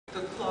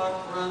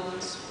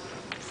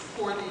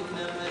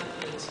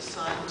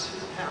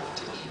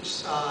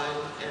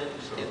side, and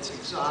it's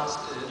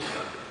exhausted,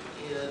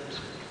 and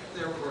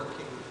they're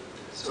working.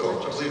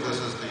 So I believe this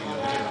is the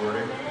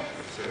wording.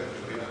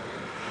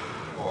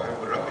 Oh, I haven't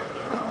put it up yet.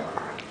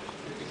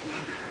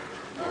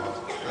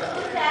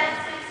 Add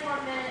 6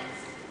 more minutes.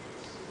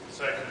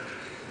 Second.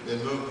 Then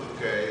move,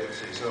 okay, let's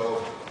see,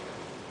 so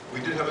we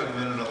did have a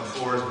minute on the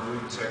floor, as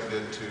moved and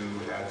seconded to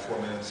add 4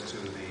 minutes to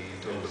the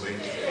total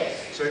debate.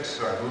 6,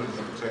 sorry, moved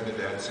and seconded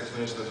to add 6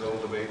 minutes to the total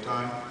debate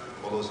time.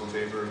 All those in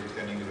favor of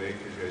extending debate,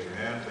 please raise your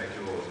hand. Thank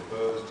you. All those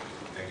opposed?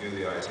 Thank you.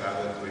 The ayes have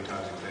it. 3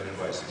 times extended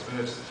by 6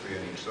 minutes, 3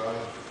 on each side.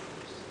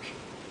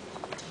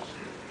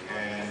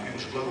 And you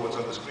should look at what's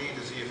on the screen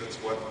to see if it's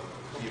what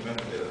the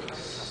amendment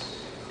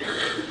is.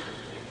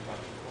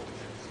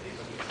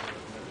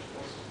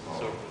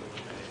 Oh.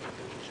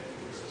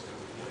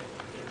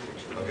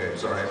 Okay,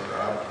 sorry.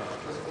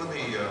 Let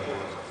me.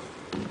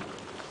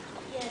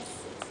 Yes.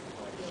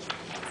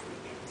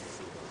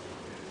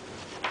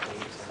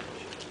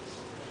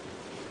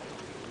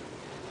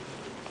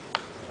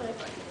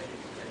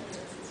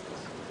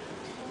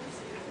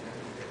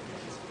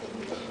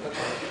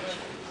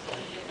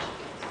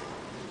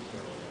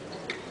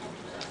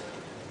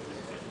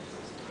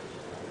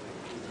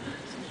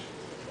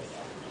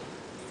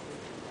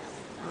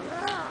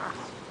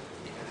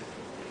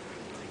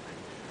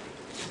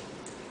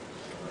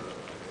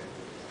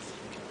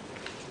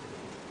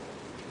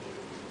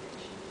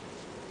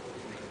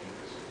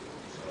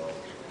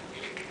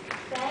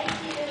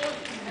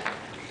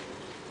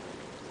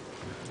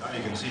 Now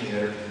you can see the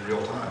edit in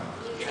real time.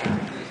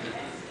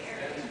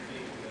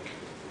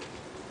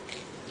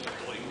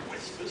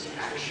 This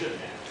action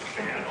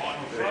and on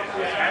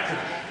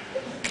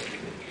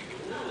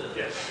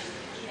yes.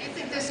 You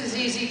think this is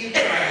easy? You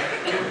try it.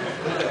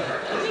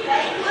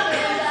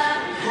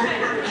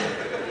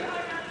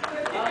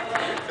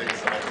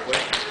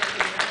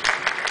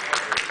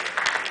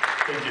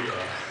 Thank you,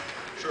 Don.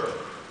 Sure.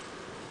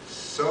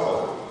 So,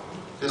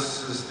 this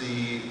is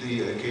the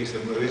case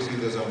that basically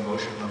there's a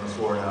motion on the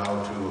floor now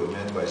to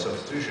amend by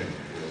substitution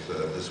with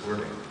this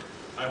wording.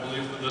 I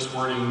believe that this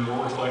wording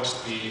more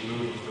reflects the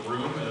mood of the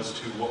room as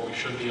to what we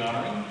should be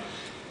honoring,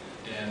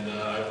 and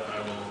I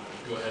will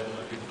go ahead and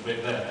let people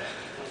debate that.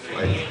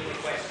 Right.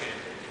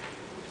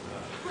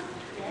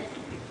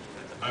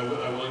 I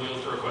will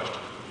yield for a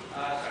question.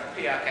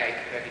 Sorry, PRK,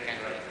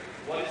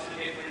 what is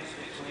the difference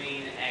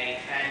between a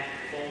fan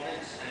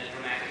performance and a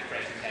dramatic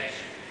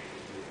presentation?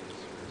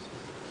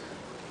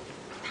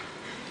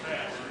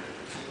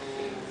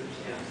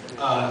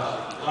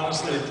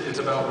 Honestly, it's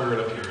about where it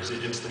appears.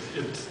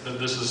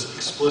 This is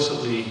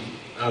explicitly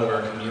out of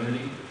our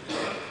community.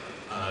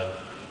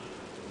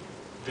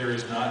 There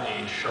is not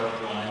a sharp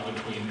line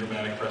between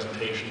dramatic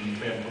presentation and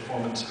fan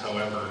performance.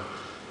 However,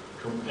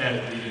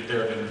 there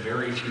have been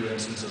very few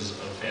instances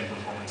of fan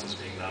performances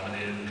being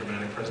nominated in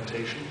dramatic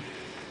presentation.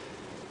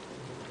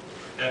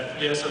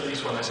 Yes, at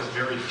least one. I said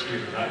very few,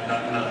 not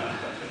none.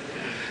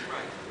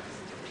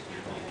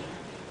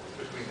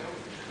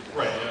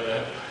 Right.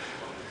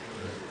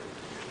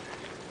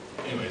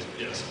 Anyways,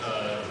 yes.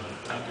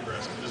 Thank you for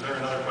asking. Is there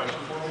another question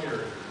for me,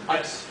 or?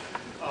 Yes.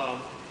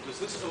 Does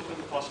this open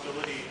the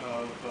possibility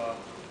of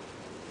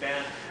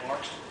fan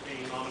art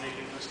being nominated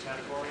in this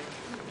category?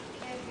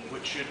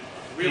 Which should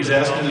really. He's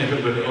asking if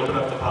it would open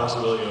up the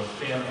possibility of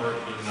fan art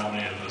being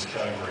nominated in this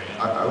category.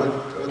 I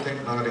would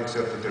think not,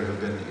 except that there have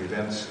been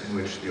events in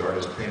which the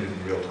artist painted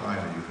in real time,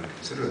 and you could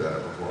consider that a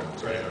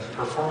performance. Right.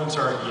 Performance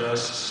art,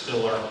 yes.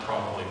 Still art,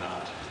 probably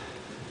not.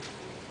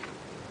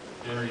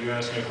 And are you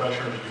asking a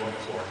question, or did you want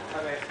the floor?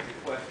 I'm asking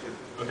a question.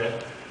 Okay.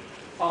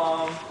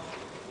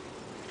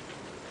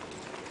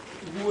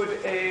 Would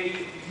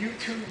a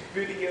YouTube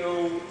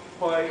video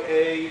by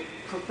a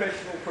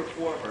professional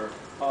performer,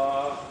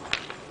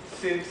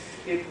 since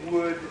it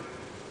would,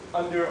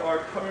 under our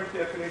current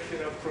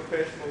definition of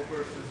professional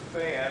versus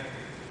fan,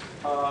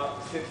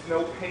 since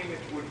no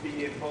payment would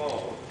be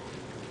involved,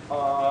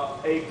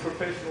 a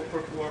professional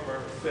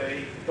performer,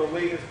 say the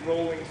latest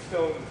Rolling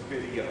Stones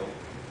video,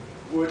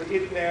 would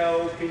it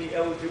now be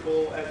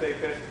eligible as a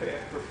best fan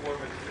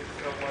performance since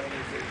no money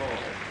is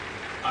involved?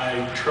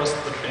 I trust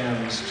the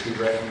fans to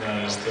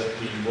recognize that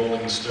the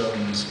Rolling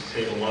Stones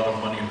paid a lot of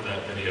money for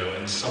that video,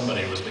 and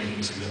somebody was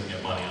making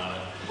significant money on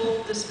it.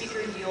 Will the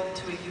speaker yield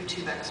to a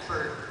YouTube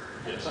expert?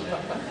 Yes.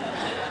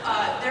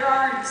 There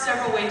are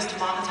several ways to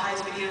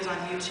monetize videos on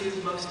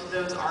YouTube. Most of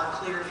those are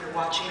clear if you're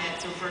watching it.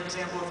 So for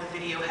example, if a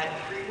video had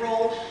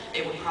pre-roll,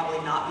 it would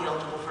probably not be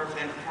eligible for a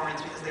fan performance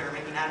because they are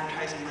making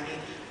advertising money.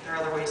 There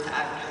are other ways to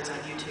advertise on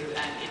YouTube,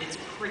 and it is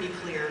pretty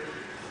clear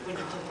when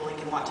you click the link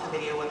and watch the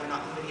video whether or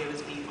not the video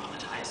is being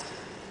monetized.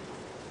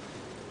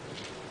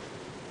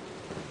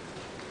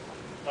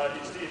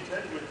 Is the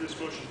intent with this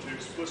motion to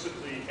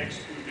explicitly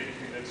exclude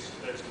anything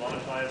that's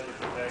monetized with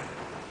the pay?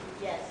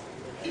 Yes.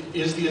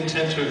 Is the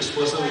intent to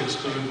explicitly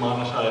exclude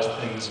monetized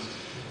things?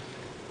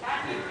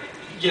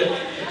 Yeah,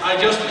 I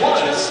just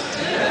was.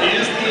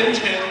 Is the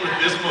intent with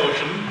this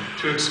motion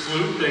to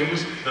exclude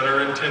things that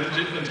are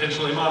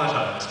intentionally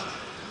monetized?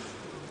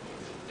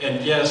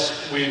 And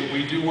yes,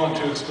 we do want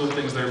to exclude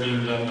things that are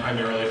being done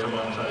primarily for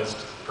monetized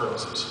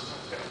purposes.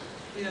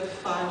 We have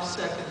 5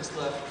 seconds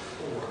left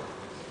for.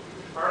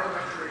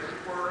 Parliamentary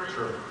inquiry.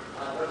 Sure.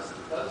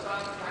 Does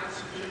not the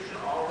Constitution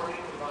already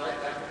provide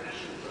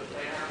definitions of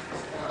bans,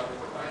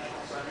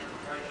 professional,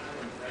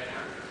 semi-professional, and ban?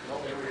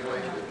 They're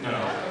related. No.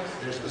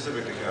 They're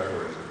specific to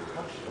categories.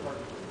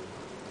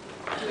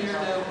 We are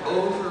now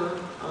over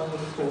on the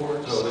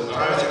 4s. So the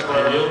time has I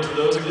expired. yield to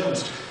those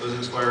against. Those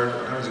expired.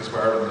 Time has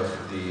expired on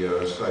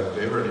the side in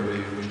favor.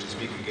 Anybody who wish to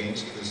speak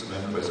against this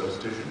amendment by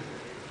substitution?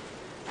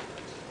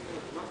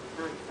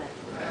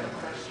 I have a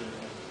question.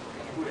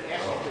 Who to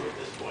ask you at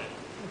this point?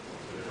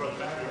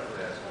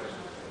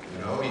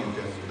 No, you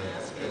can.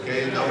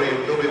 Okay,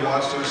 nobody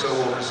wants to, so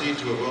we'll proceed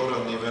to a vote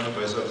on the amendment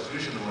by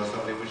substitution unless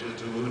somebody wishes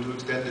to move to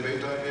extend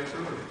debate time. Be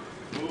approved.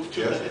 Move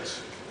 2 Yes.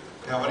 minutes.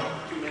 How many?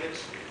 2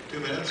 minutes. 2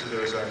 minutes. Is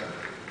there a second?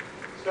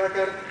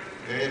 Second.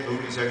 Okay,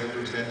 moved and seconded to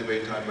extend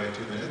debate time by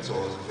 2 minutes.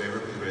 All those in favor,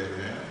 please raise your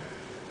hand.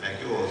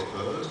 Thank you. All those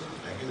opposed?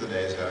 Thank you. The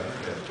nays have it.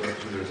 That's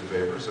 2/3 in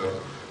favor.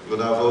 So we'll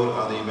now vote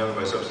on the amendment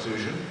by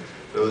substitution.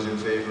 Those in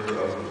favor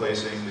of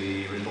replacing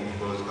the original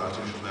proposed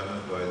constitutional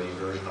amendment by the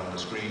version on the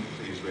screen,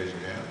 please raise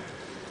your hand.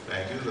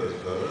 Thank you. Those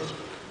opposed?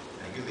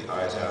 Thank you. The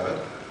ayes have it.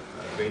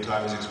 Debate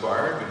time has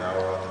expired. We now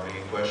are on the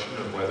main question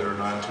of whether or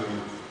not to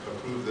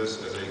approve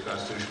this as a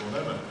constitutional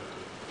amendment,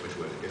 which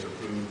would, if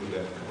approved, would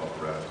then come up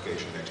for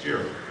ratification next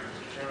year.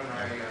 Mr. Chairman,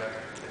 I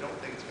don't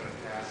think it's going to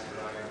pass,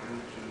 but I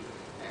move to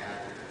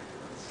add,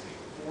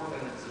 4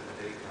 minutes of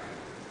debate time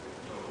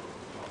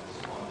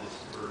on this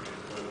version,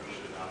 whether we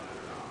should adopt it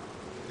or not.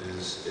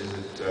 Is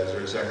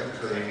there a second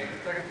for the?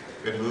 Second.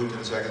 Been moved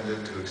and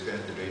seconded to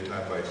extend debate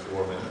time by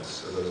 4 minutes.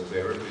 So those in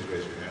favor, please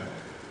raise your hand.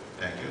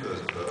 Thank you.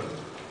 Those opposed?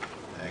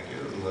 Thank you.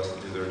 Less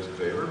than 2/3 in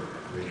favor.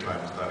 Debate time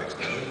is not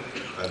extended.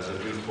 There's a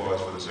brief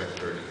pause for the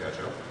secretary to catch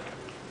up.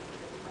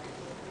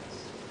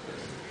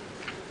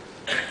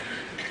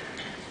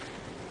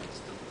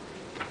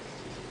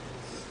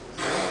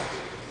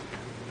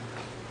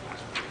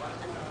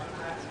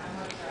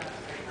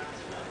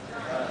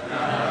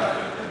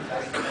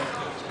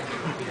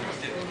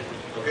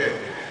 Okay.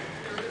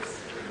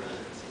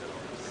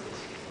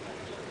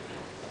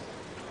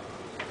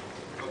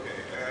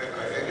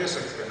 I guess a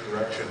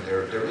correction.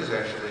 There is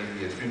actually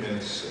 3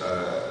 minutes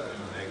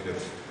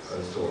negative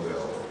still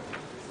available,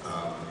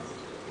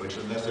 which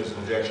unless there's an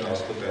objection, I'll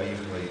split that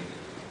evenly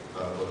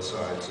both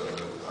sides so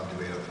that I'm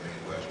debating on the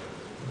main question.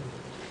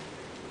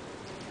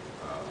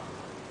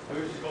 I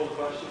wish to call the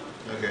question.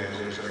 Okay, is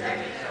there a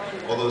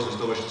second? All those who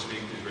still wish to speak,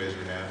 please raise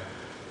your hand.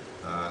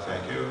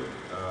 Thank you.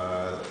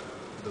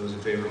 Those in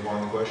favor of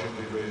calling the question,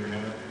 please raise your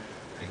hand.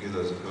 Thank you.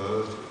 Those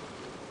opposed?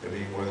 There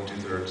being more than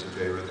 2/3 in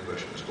favor, the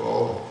question is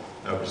called.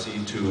 Now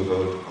proceed to a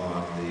vote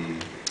on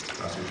the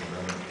constitutional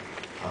amendment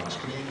on the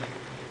screen.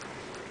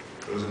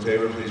 Those in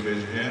favor, please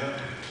raise your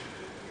hand.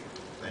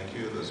 Thank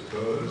you. Those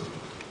opposed?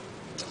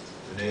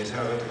 The nays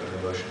have it, and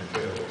the motion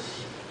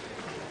fails.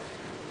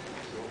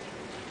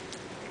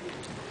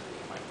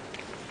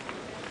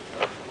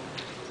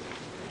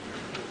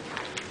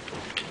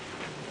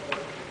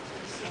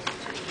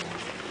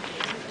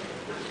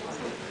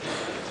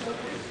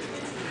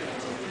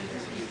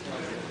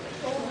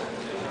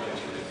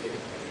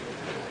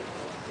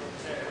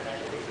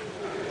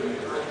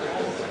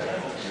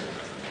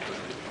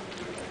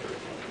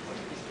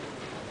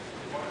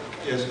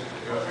 Yes.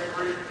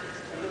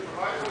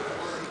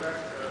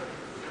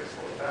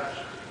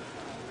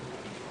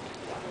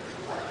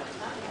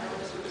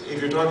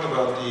 If you're talking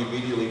about the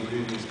immediately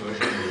previous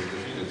motion, it was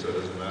defeated, so it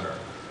doesn't matter.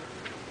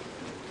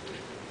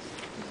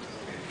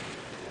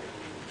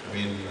 I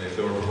mean, if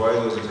there were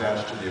provisos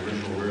attached to the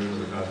original version of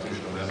the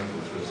constitutional amendment,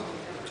 which was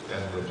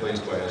then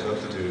replaced by a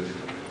substitute,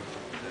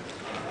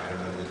 I don't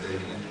know,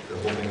 the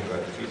whole thing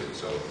got defeated,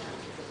 so.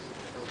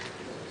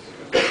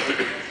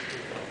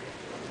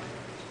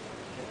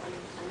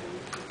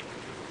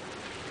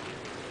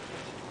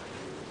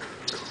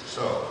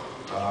 So,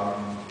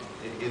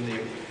 in the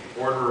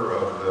order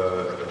of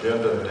the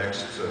agenda, the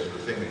next sort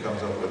of thing that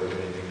comes up with if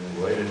anything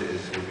related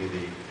would be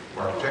the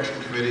Mark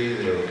Protection Committee.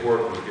 The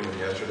report was given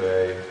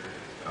yesterday.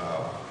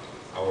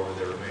 However,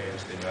 there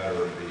remains the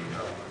matter of the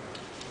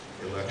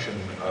election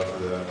of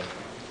the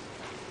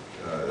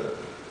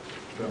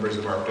members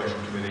of the Mark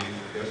Protection Committee.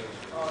 Yes?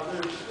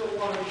 There's still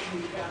one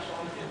issue passed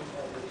on in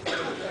the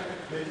second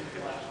committee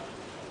class.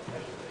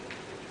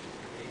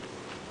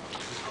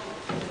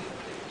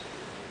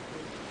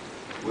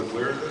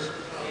 Where is this?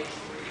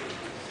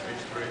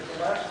 The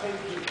last page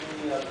is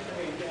the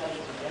page as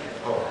of the end.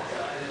 Oh.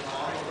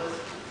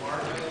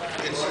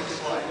 It's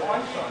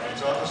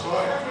on the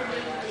slide.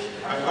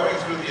 I'm going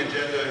through the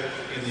agenda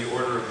in the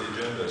order of the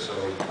agenda, so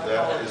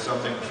that is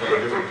something from a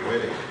different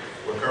committee.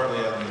 We're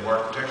currently on the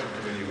Mark Protection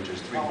Committee, which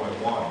is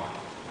 3.1.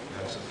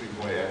 That's a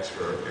 3.x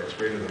for x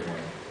greater than 1.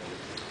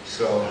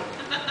 So,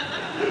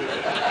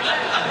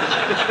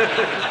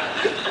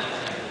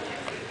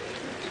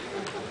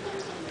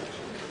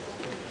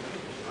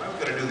 I'm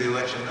going to do the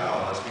election now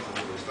unless people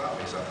will stop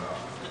me somehow.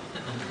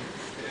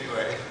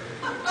 Anyway,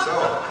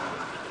 so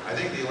I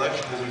think the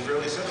election will be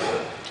fairly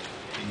simple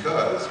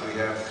because we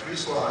have 3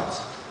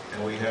 slots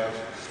and we have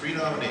 3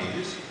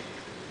 nominees,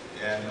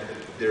 and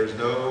there's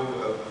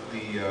no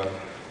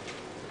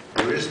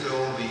there is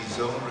still the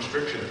zone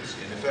restrictions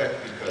in effect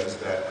because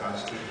that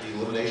the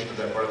elimination of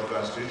that part of the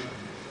Constitution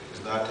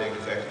does not take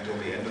effect until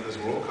the end of this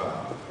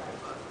Worldcon.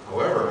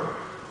 However,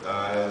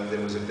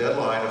 there was a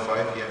deadline of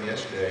 5 p.m.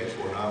 yesterday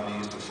for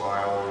nominees to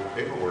file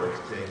paperwork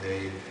saying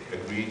they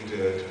agreed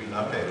to be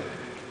nominated.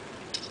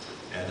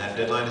 And that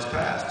deadline is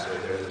passed, so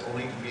there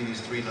only can be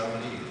these 3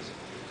 nominees.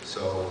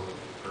 So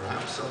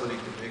perhaps somebody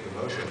could make a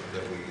motion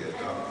that we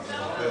adopt this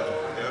bill.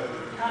 Deb?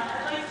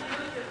 I'd like to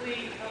move that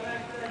we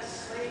elect the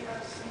slate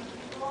of C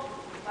people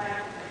by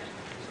acclamation.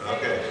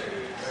 Okay.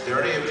 Is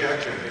there any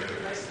objection?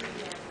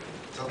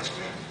 It's on the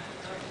screen.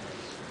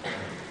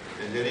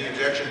 Is there any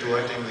objection to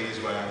electing these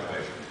by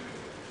acclamation?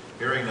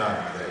 Hearing none.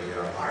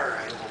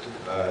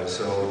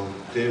 So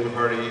Dave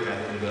McCarty and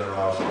Linda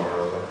Benneroff are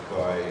elected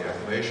by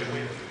acclamation.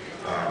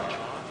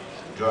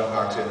 John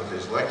Coxon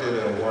is elected,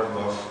 and Warren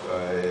Buff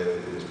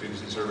is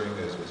previously serving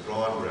as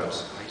withdrawn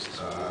reps.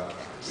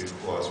 We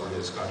applause for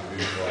his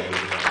contribution to all these.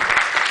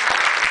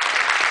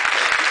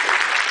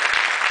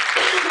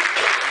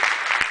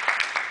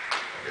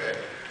 Okay.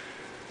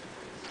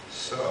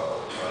 So,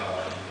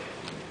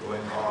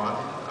 going on,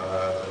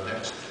 the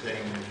next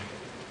thing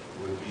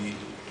would be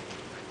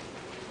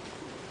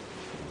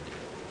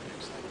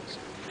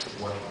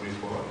one brief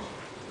pause.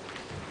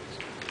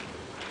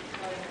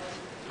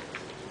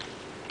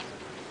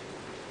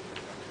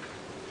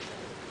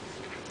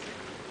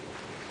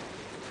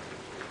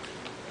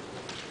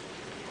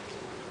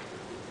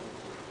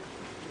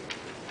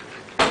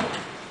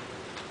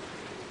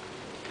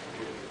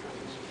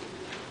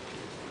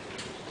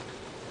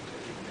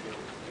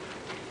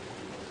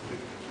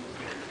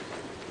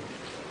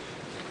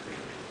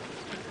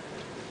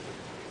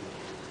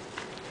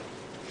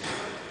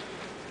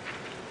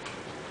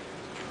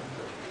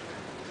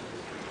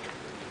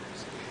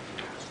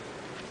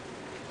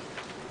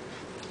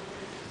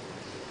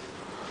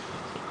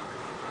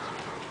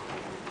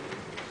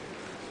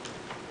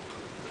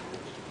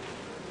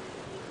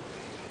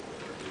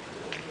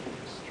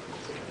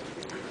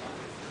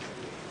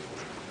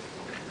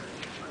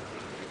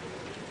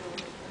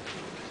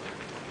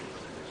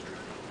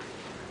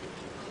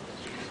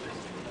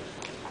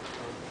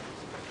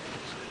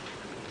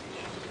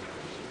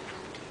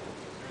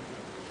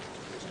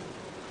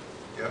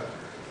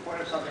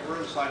 Point of something, we're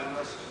in the signing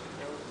list.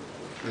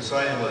 The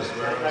signing list,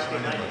 where are the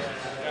signing list?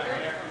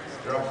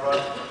 They're up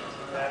front?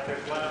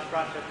 There's one up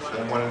front, there's one.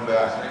 And one in the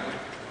back.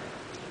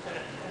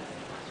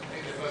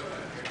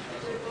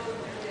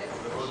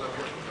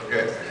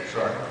 Okay,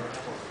 sorry.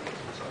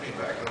 Something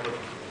back,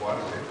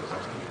 water tape.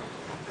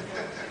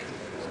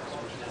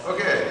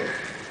 Okay,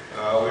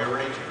 we are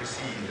ready to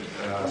proceed.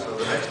 So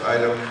the next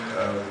item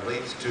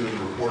relates to the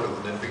report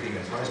of the Nitpicking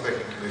and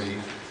Prospecting Committee,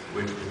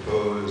 which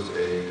proposed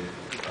a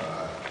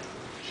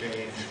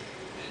change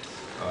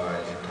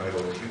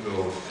entitled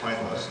Hugo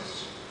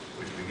Finalists,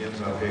 which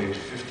begins on page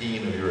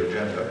 15 of your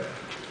agenda.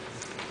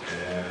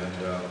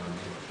 And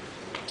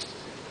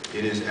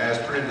it is as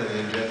printed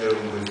in the agenda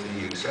with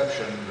the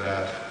exception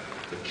that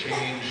the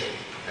change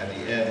at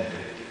the end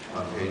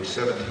on page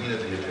 17 of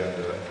the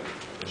agenda,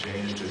 the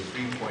change to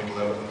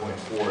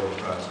 3.11.4 of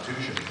the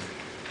Constitution,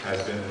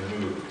 has been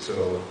removed.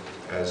 So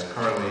as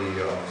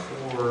currently on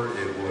 4,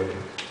 it would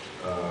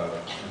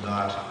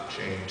not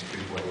change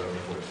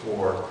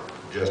 3.11.4,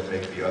 just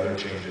make the other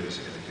changes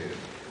indicated.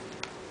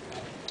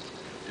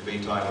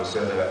 Debate time was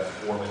set at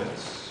 4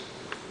 minutes.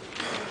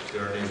 Is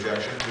there any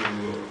objection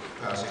to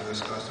passing this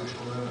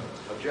constitutional amendment?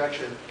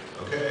 Objection.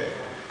 Okay,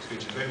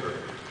 speech in favor.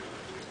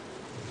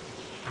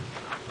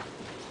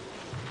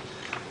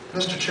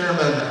 Mr.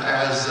 Chairman,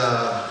 as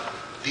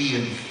the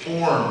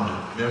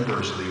informed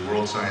members of the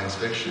World Science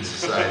Fiction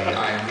Society,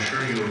 I am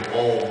sure you have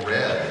all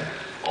read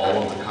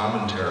all of the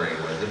commentary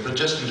with it, but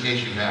just in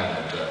case you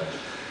haven't,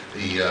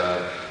 the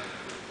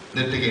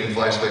Nitpicking and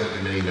Flyspeck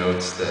Committee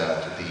notes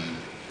that the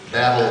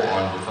battle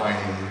on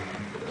defining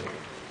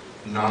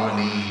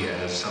nominee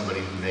as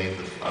somebody who made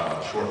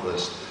the short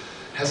list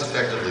has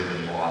effectively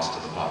been lost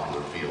to the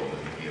popular field,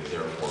 and we have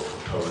therefore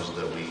proposed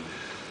that we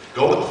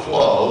go with the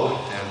flow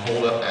and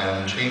hold up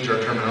and change our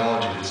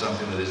terminology to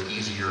something that is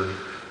easier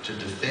to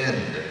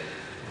defend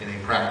in a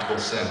practical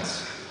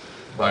sense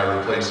by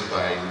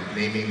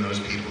naming those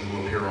people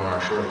who appear on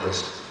our short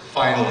list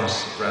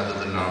finalists rather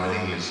than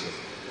nominees.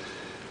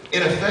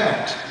 In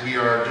effect, we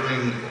are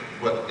doing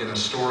what in a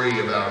story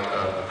about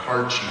a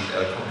card cheat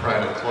at a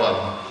private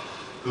club,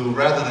 who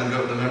rather than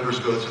the members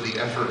go through the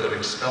effort of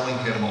expelling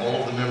him,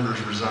 all of the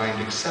members resigned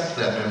except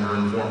that member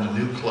and formed a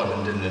new club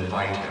and didn't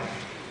invite him.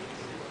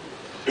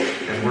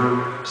 And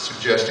we're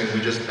suggesting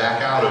we just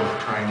back out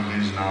of trying to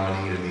use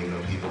nominee to mean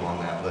the people on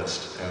that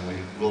list, and we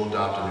will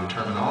adopt a new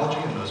terminology,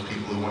 and those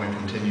people who want to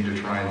continue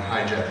to try and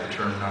hijack the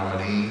term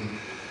nominee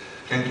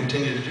can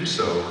continue to do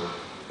so,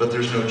 but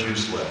there's no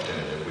juice left in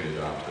it if we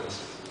adopt this.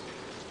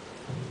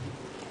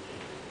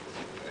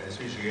 Any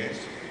speech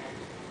against?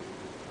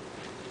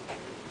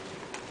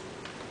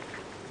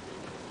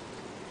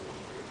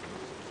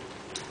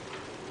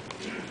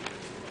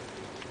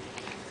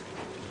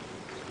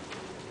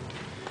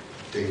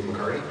 Dave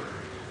McCarty.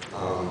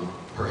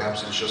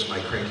 Perhaps it's just my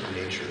cranky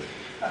nature,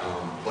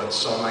 but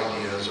some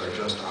ideas are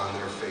just on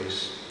their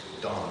face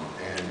dumb.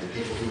 And the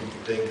people who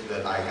think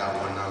that I got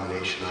one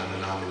nomination, I'm the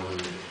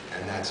nominee,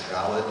 and that's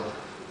valid,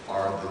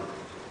 are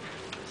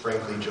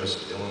frankly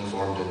just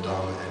ill-informed and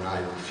dumb, and I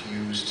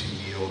refuse to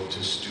yield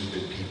to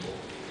stupid people.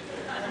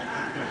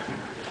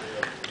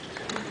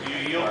 You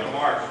yield to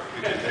Mark.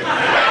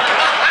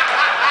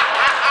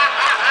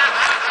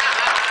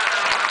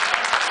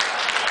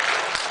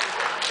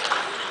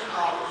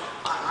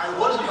 I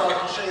was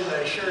about to say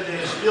that I share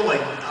Dave's feeling.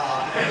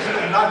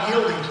 I'm not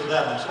yielding to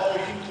them. It's all the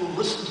people who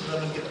listen to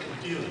them and get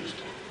confused.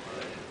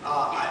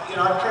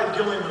 I've tried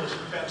dealing with this in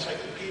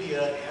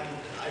Encyclopedia, and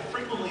I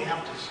frequently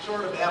have to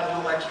sort of add a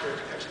little extra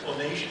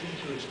explanation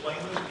to explain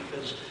this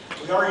because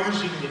we are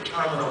using the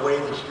term in a way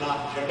that's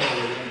not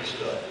generally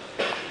understood.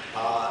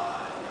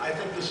 I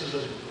think this is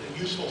a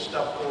useful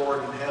step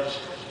forward and has,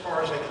 as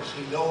far as I can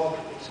see, no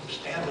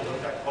substantive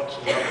effect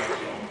whatsoever. So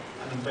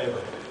I'm in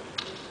favor.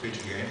 Speech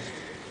against?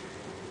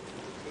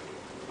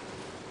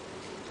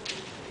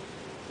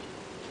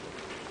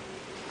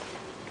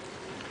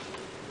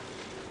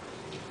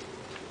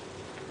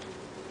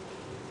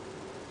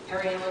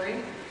 Harry and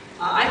Lorraine.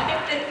 I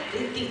think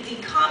that the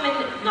common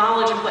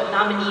knowledge of what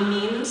nominee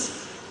means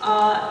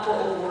for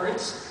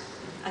awards,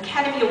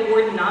 Academy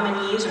Award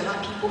nominees are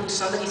not people who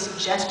somebody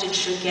suggested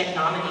should get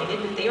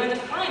nominated, but they are the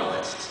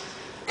finalists.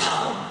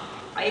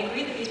 I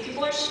agree that these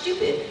people are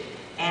stupid,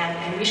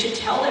 and we should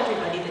tell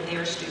everybody that they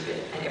are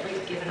stupid at every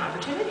given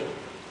opportunity.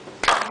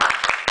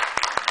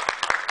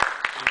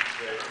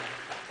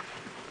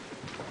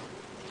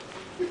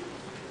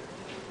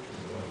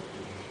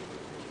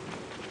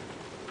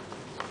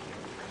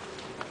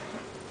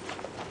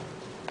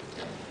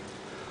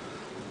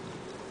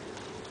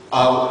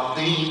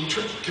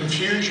 The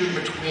confusion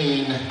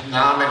between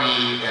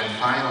nominee and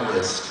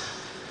finalist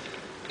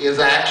is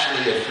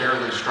actually a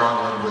fairly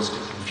strong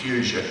linguistic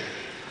confusion.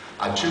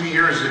 2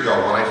 years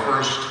ago, when I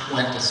first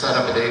went to set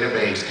up a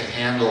database to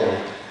handle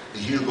the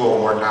Hugo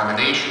Award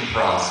nomination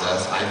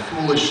process, I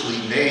foolishly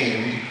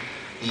named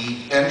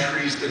the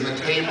entries in the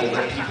table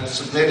that people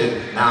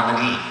submitted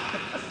nominee.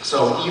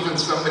 So even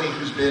somebody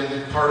who's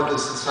been part of the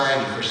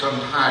society for some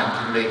time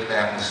can make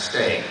that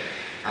mistake.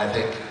 I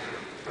think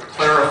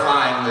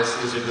clarifying this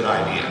is a good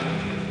idea.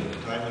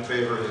 Time in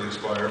favor has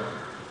expired.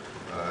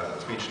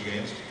 Speech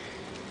against?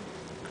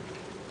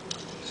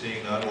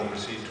 Seeing none, we'll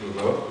proceed to a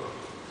vote.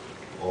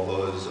 All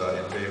those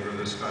in favor of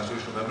this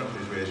constitutional amendment,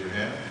 please raise your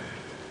hand.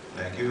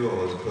 Thank you. All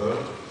those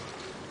opposed?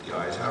 The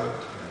ayes have it,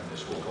 and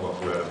this will come up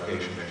for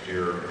ratification next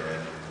year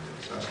and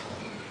successful.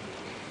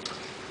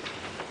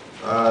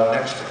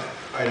 Next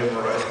item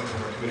arising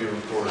from our committee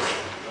report,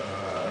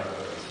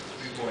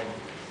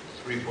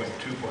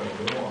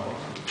 3.2.1.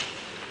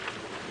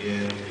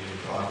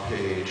 On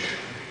page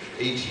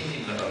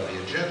 18 of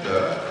the agenda,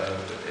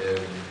 and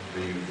in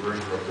the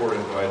version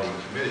reported by the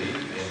committee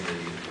in the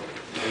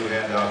new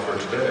handout for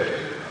today,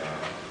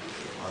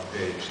 on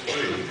page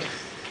 3,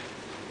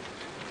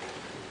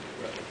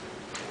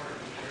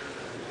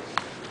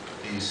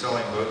 the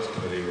Selling Votes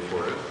Committee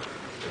reported.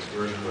 This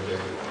version would have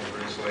a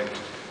very slight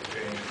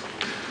change.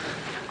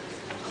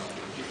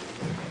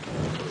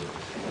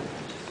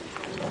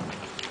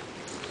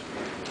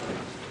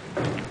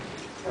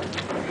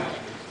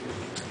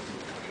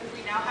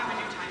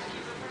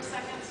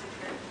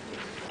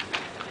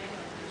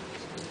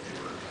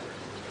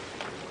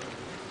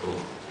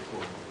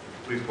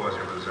 Please pause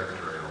here for the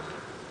secretary.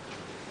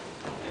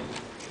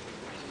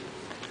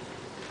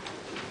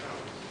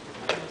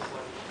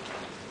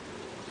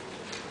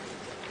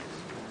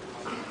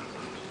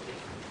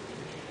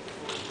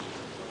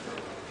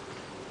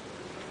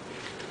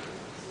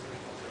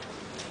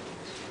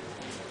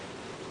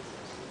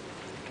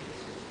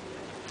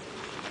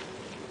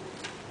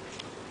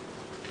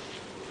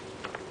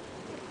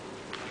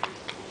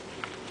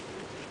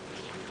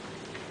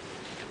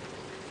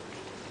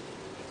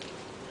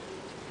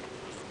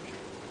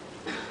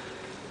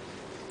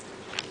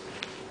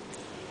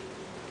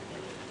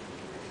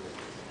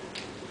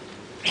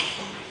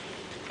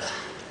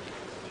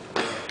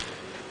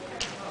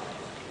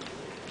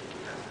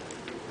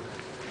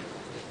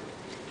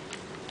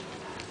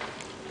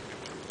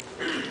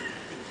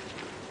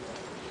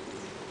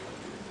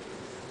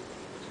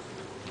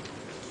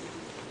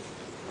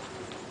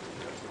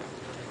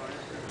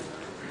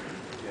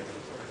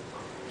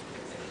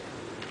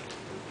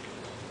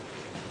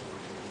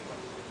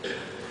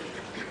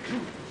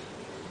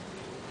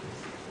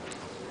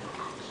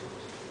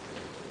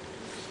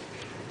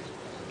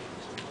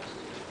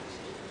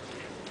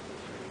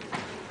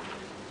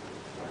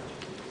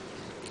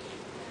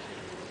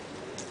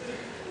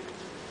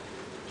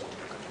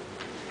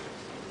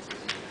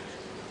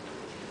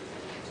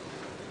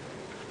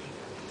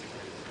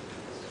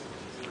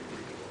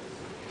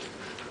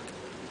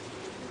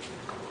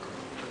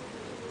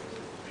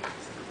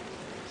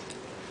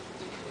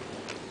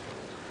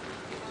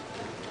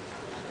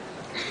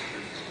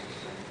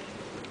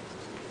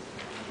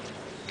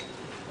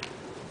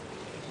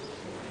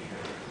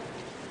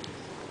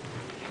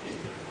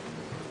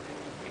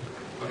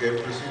 Okay,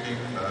 proceeding,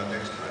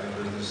 next item of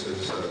business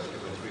is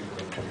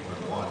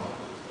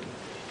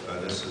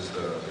 3.2.1. This is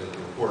the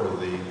report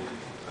of the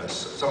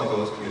Selling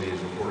Goals Committee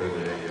has reported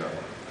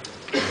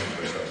a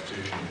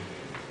substitution,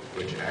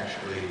 which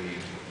actually,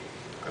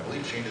 I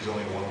believe, changes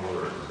only one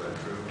word. Is that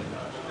true?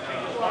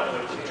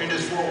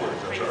 Changes 4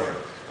 words, I'm sorry.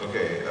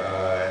 Okay,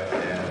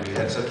 and we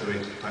had set the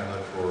time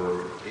limit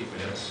for 8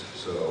 minutes,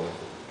 so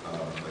I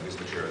guess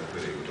the chair of the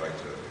committee would like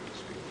to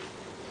speak.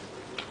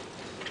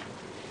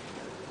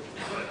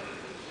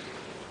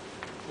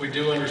 We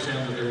do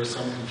understand that there was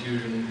some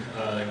confusion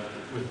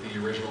with the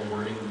original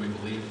wording. We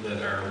believe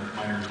that our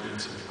minor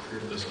tweaks have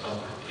cleared this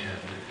up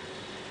and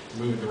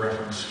moved the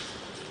reference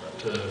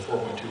to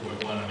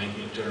 4.2.1 and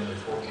making it generally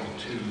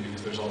 4.2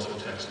 because there's also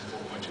text in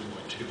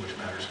 4.2.2 which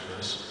matters for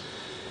this.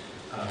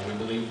 We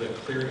believe that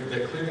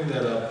clearing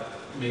that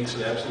up makes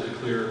it absolutely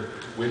clear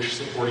which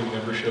supporting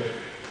membership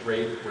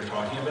rate we're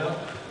talking about.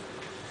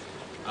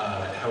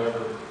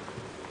 However,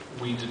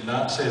 we did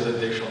not say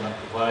that they shall not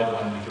provide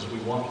one because we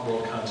want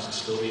Loncons to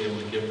still be able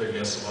to give their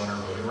guests of honor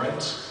voting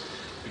rights.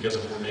 Because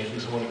if we're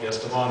making someone a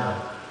guest of honor,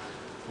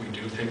 we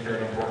do think they're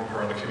an important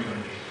part of the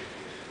community.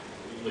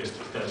 At least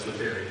that's the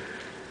theory.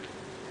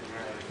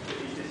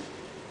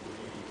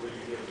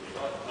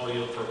 I'll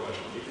yield for a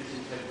question. It is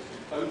intended to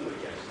only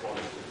guest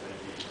honors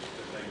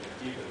that they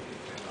given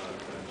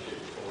membership,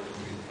 or is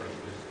it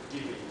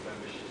giving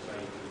membership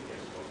saying to the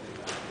guest honors?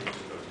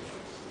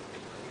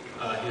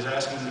 He's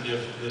asking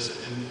if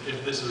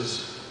this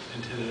is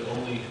intended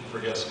only for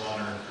guests of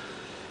honor,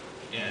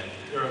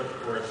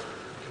 or if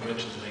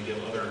conventions may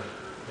give other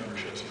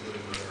memberships,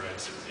 including voting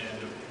rights. And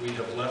we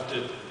have left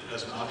it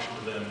as an option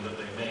to them that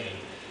they may,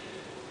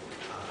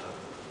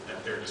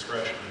 at their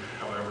discretion.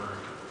 However,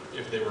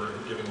 if they were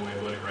giving away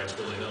voting rights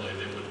willy-nilly,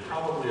 they would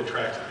probably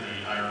attract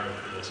the ire of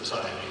the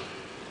society.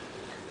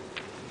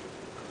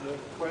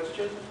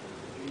 Question?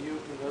 Do you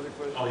have another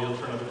question? I'll yield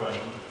for another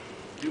question.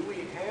 Do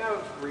we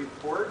have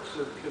reports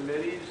of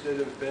committees that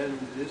have been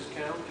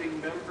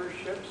discounting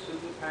memberships in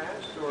the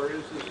past, or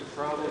is this a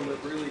problem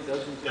that really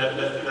doesn't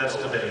exist? That's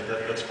debate.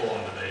 That's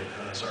full-on debate.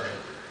 Sorry.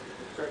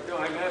 No,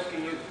 I'm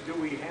asking you, do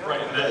we have...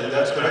 Right,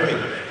 that's debate.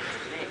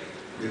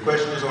 The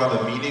question is on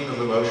the meaning of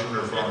the motion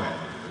or fine.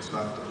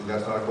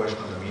 That's not a question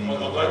on the meaning of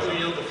the motion. Well, I'd like to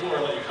yield the floor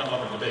and let you come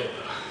up and debate.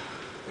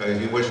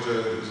 If you wish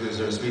to, is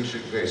there a speech?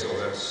 Okay, so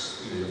that's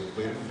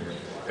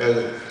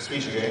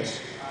speech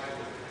against.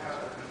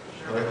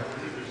 Okay.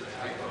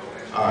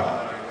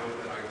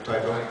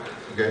 Typo.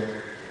 Okay.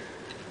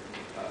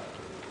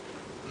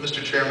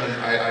 Mr. Chairman,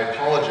 I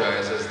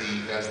apologize as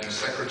the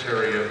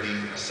secretary of the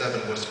 7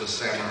 WSFS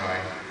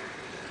Samurai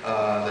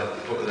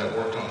that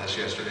worked on this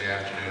yesterday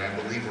afternoon. I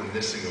believe we're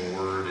missing a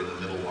word in the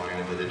middle line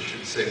of it. It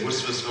should say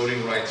WSFS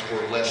voting rights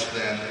were less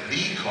than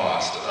the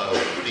cost of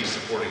the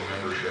supporting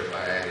membership.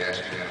 I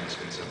ask unanimous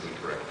consent to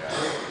correct that. Is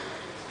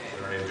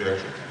there any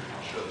objection?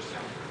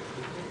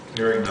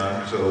 Hearing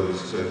none, so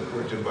this is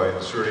corrected by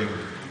inserting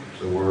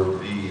the word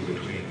 "the"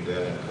 between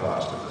then and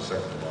cost in the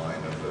second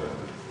line of the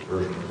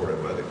version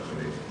reported by the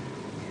committee.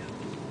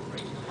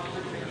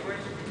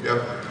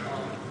 Yep.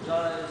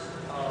 Does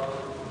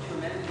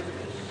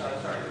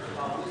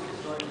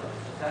does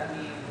that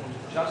mean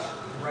just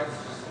rights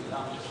to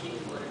speak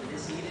when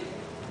is needed,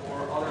 or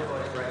other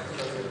voting rights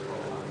associated with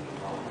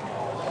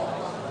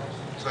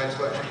Site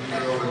selection, in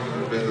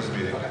the business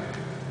meeting.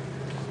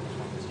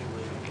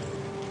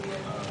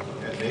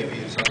 And maybe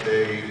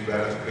someday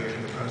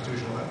ratification of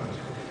constitutional amendments.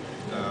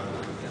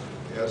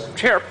 Yes?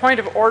 Chair, point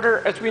of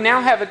order. As we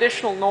now have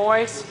additional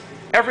noise,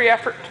 every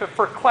effort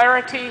for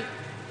clarity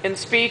in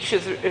speech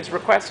is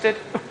requested.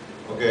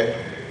 Okay.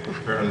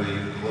 Apparently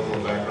the level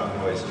of background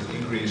noise has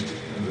increased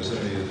in the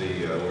vicinity of the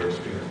where it's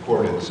being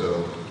recorded,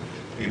 so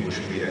people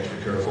should be extra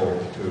careful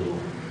to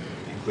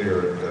be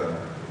clear and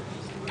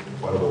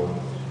audible.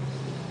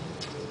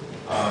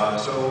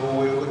 So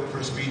we look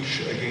for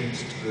speech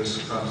against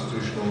this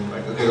constitutional.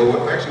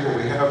 Actually, what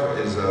we have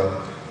is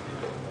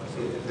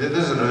this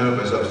is an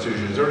amendment by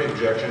substitution. Is there any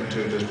objection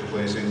to just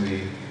replacing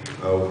the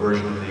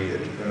version of the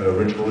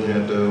original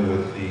agenda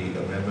with the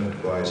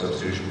amendment by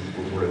substitution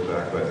reported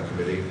back by the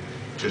committee?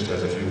 Just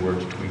has a few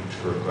words tweaked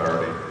for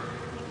clarity.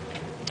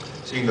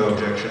 Seeing no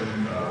objection,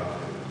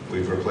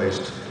 we've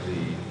replaced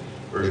the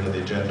version of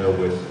the agenda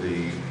with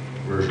the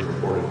version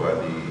reported by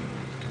the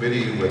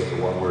committee with the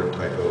one-word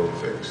typo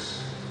fix.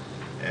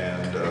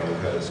 And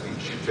we've had a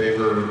speech in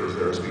favor. Is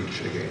there a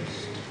speech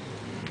against?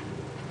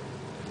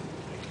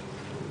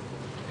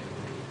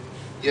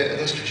 Yeah,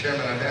 Mr.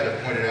 Chairman, I've had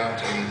it pointed out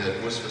to me that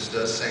WSFS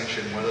does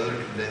sanction one other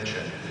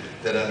convention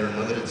that under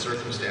limited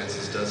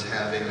circumstances does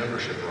have a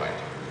membership right.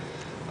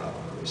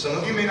 Some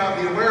of you may not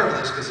be aware of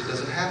this because it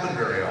doesn't happen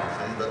very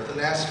often, but the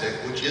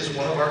NASFIC, which is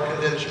one of our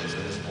conventions,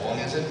 and as long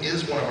as it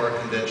is one of our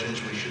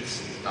conventions, we should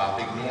stop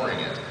ignoring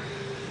it.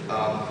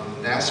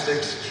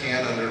 NASFICs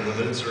can, under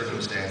limited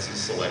circumstances,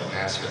 select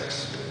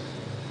NASFICs.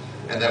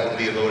 And that would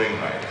be a voting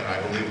right. And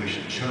I believe we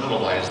should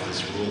generalize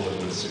this rule and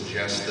would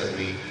suggest that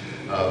we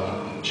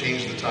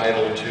change the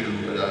title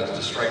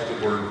to strike the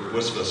word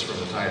WSFS from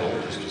the title,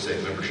 just to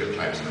say membership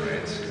types and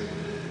rates.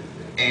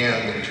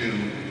 and to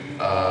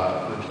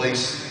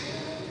replace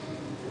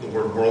the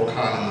word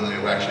WorldCon,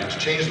 and actually to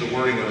change the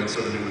wording of it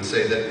so that it would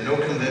say that no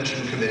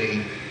convention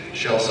committee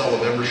shall sell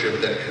a membership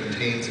that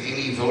contains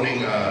any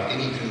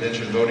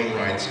convention voting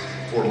rights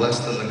for less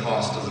than the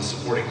cost of the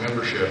supporting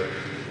membership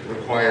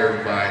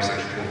required by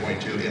section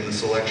 4.2 in the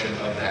selection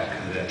of that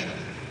convention.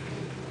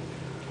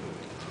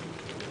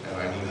 And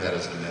I move that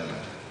as an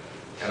amendment.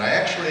 And I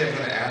actually am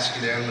going to ask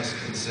unanimous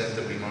consent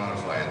that we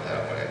modify it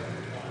that way.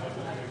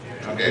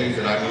 Okay,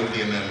 then I move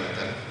the amendment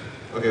then.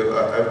 Okay,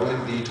 I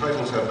believe the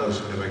titles have no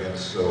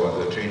significance,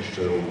 so the change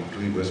to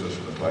delete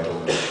Westminster from the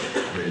title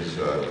is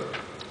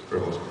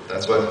frivolous.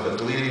 That's but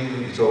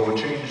deleting, so it would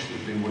change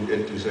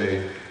it to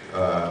say,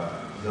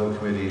 no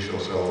committee shall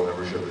sell a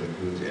membership that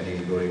includes any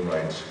voting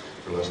rights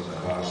for less than the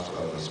cost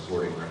of the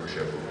supporting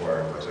membership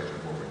required by section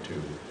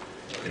 4.2.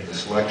 In the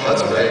selection well,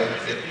 that's of okay.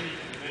 that.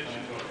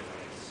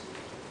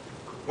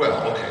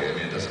 Well, okay, I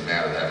mean, it doesn't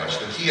matter that much.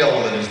 The key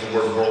element is the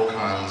word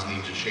WorldCons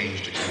need to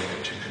change to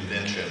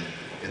convention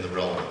in the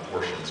relevant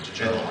portions to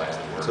generalize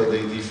the word. So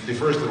the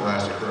first and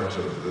last occurrence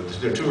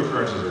there are two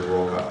occurrences of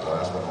WorldCon. The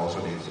last one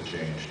also needs to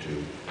change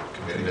to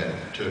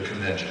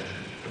convention.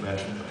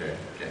 Convention, okay.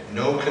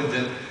 No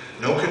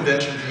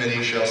convention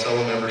committee shall sell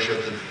a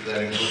membership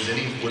that includes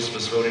any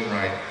WSFS voting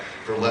right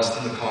for less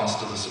than the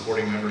cost of the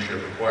supporting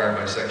membership required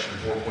by section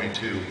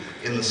 4.2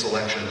 in the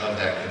selection of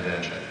that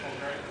convention.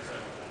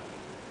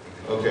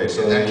 Okay,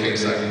 so in that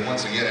case, I would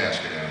once again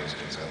ask unanimous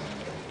consent.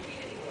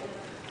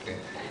 Okay.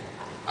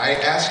 I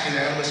ask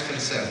unanimous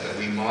consent that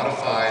we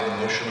modify the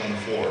motion on the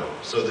floor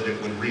so that it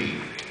would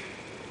read,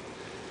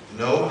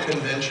 no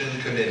convention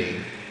committee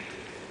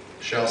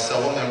shall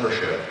sell a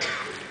membership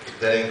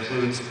that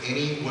includes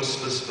any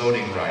WSFS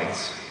voting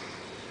rights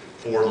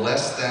for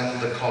less than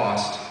the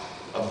cost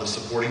of the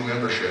supporting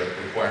membership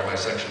required by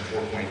section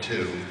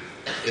 4.2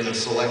 in the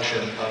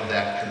selection of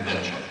that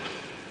convention.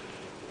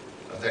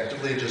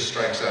 Effectively, it just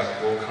strikes out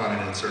WorldCon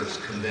and inserts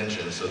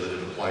convention so that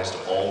it applies to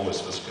all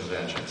WSFS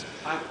conventions.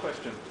 I have a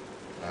question.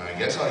 I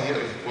guess I'll give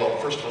it, well,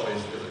 first of all,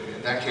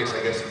 in that case,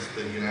 I guess it's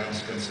the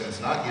unanimous consent's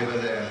not given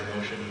and the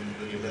motion,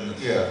 the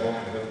amendments. Yeah, well,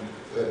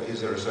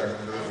 is there a second?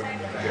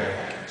 Okay.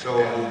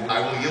 So I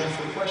will yield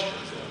for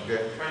questions then.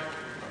 Okay.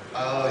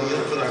 I'll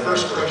yield for the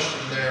first question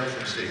there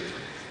from Steve.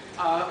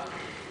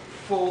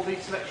 For the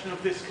selection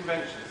of this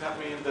convention, does that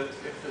mean that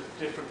if there's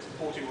different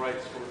supporting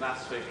rights for the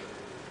NASFIC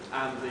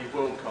and the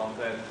WorldCon,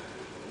 then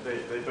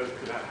they both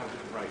could have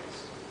different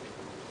rights?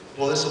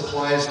 Well, this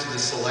applies to the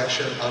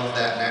selection of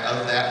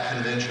that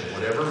convention.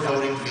 Whatever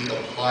voting fee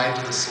applied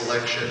to the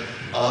selection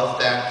of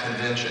that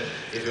convention.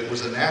 If it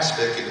was a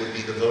NASFIC, it would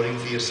be the voting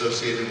fee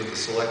associated with the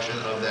selection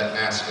of that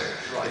NASFIC.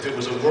 Right. If it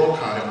was a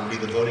WorldCon, it would be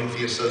the voting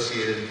fee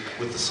associated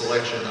with the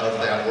selection of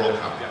that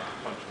WorldCon. Yeah.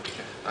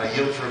 I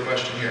yield for a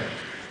question here.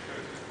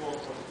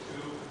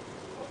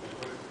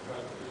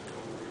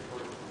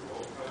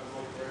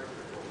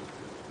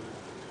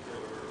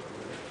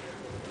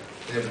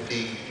 Yeah, but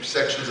the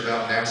sections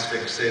about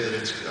NASFIC say that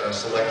it's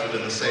selected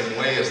in the same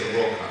way as the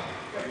WorldCon.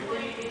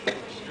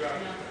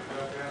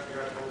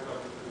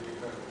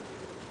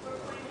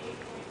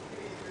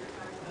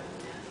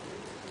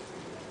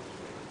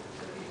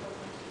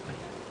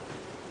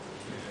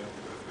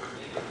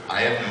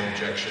 I have no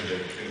objection to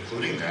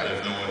including that.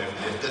 If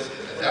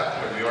at that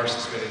point we are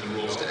suspending the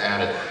rules to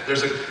add it.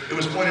 It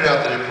was pointed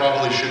out that it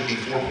probably should be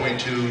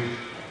 4.2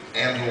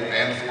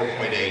 and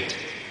 4.8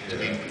 to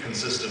be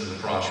consistent in the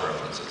cross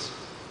references.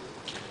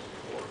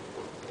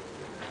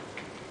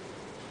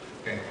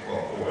 Okay,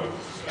 well,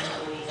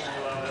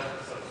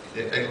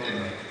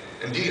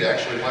 indeed,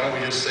 actually, why don't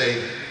we just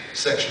say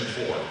section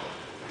 4?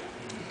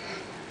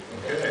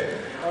 Okay.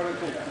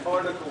 Article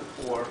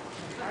 4.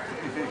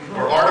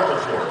 Or Article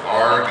 4.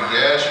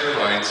 Yes, you're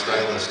right,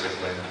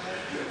 stylistically.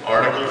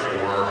 Article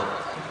 4.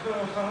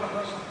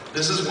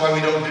 This is why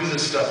we don't do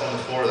this stuff on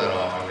the floor that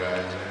often,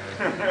 guys.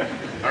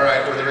 All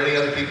right, were there any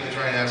other people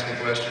trying to ask me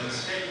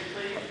questions?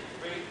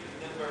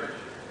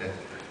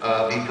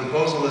 The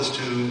proposal is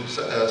to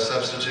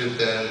substitute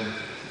then,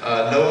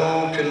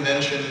 no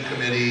convention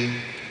committee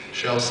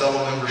shall sell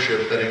a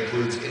membership that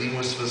includes any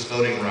WSFS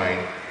voting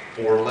right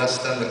for less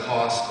than the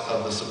cost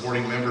of the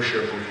supporting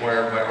membership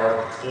required by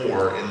Article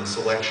 4 in the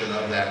selection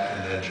of that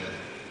convention.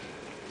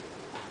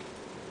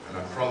 And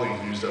I've probably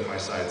used up my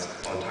side's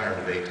entire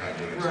debate time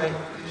doing this. Right,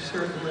 you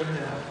certainly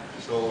have.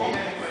 So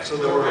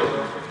there were,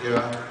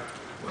 yeah.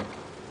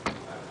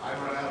 I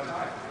run out of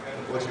time.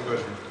 What's your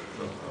question?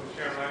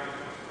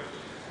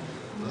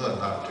 No,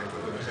 not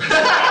particularly.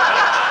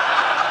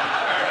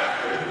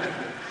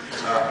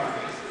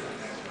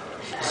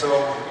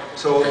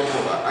 So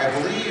I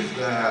believe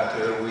that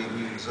we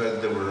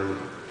decided that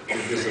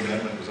this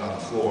amendment was on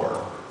the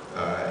floor,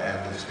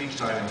 and the speech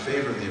time in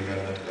favor of the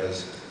amendment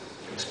has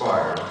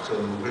expired.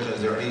 So the question is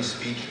there any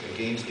speech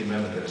against the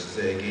amendment, that is to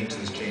say, against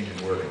this change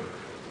in wording?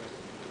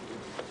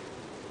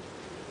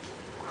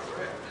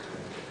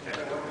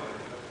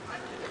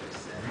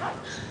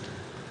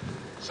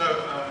 So,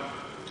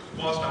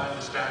 whilst I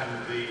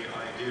understand the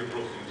idea of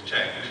blocking the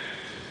change,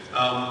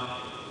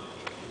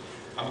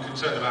 I'm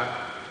concerned about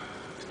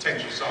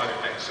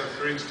so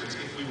for instance,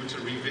 if we were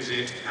to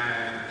revisit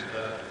and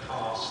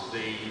pass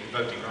the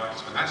voting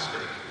rights for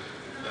NASFIC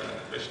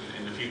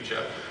in the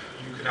future,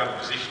 you could have a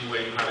position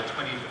where you had a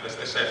let's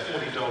say a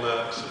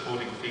 $40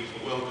 supporting fee for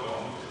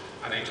WorldCom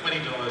and a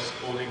 $20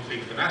 supporting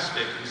fee for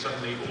NASFIC, and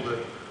suddenly all the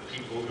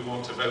people who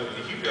want to vote in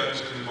the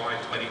Hugos can buy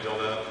 $20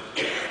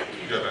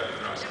 Hugo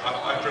voting rights.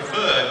 I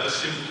preferred the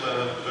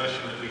simpler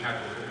version that we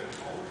had before.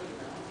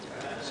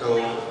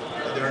 So,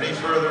 are there any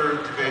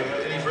further debate,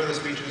 any further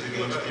speeches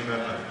against the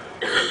amendment?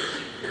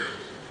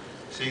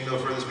 Seeing no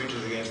further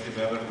speeches against the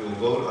amendment, we will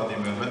vote on the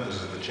amendment.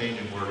 This is the change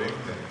in wording.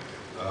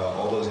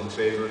 All those in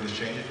favor of this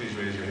change, please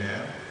raise your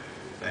hand.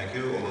 Thank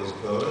you. All those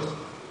opposed?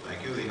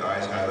 Thank you. The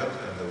ayes have it,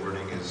 and the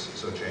wording is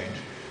so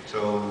changed.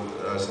 So,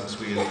 since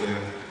we have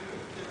been...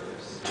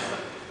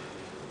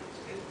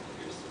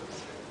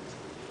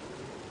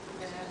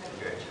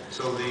 Okay.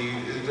 So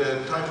the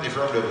time for the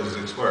affirmative is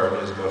expired.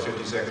 There's about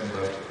 50 seconds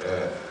left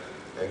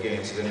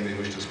against. Does anybody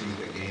wish to speak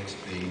against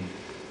the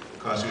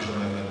constitutional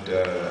amendment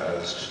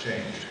as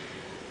changed?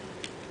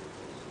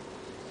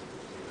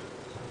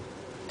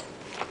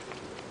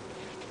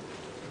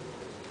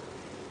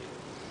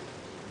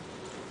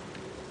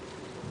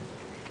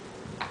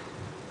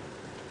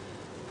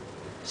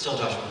 Still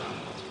Joshua.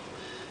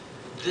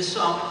 This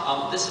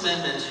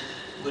amendment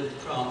would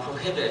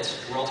prohibit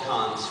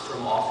WorldCons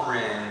from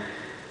offering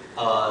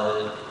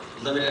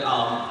limited,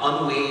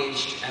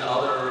 unwaged and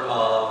other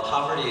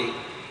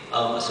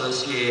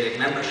poverty-associated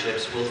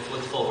memberships with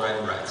full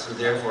voting rights. So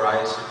therefore, I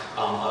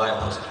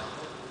oppose it.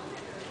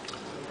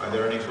 Are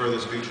there any further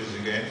speeches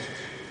against?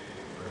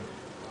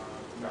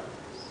 No.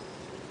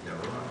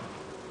 Never mind.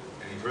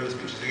 Any further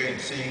speeches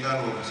against? Seeing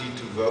none, we'll proceed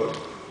to vote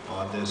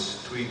on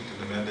this tweaked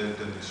and amended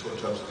and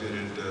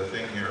substituted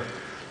thing here.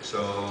 So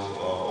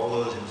all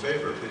those in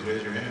favor, please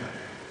raise your hand.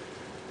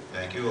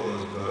 Thank you. All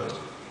those opposed?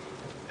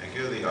 Thank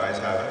you. The ayes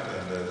have it,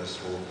 and this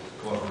will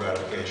come up for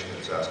ratification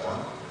at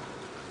SAS1.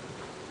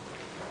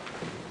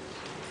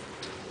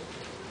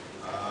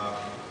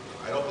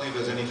 I don't believe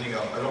there's anything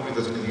else. I don't believe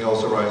there's anything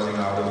else arising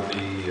out of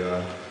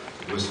the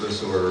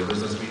WSFS or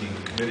business meeting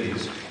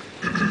committees.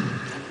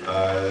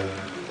 Are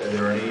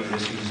there any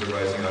issues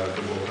arising out of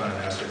the Loncon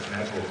and NASFIC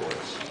financial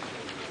reports?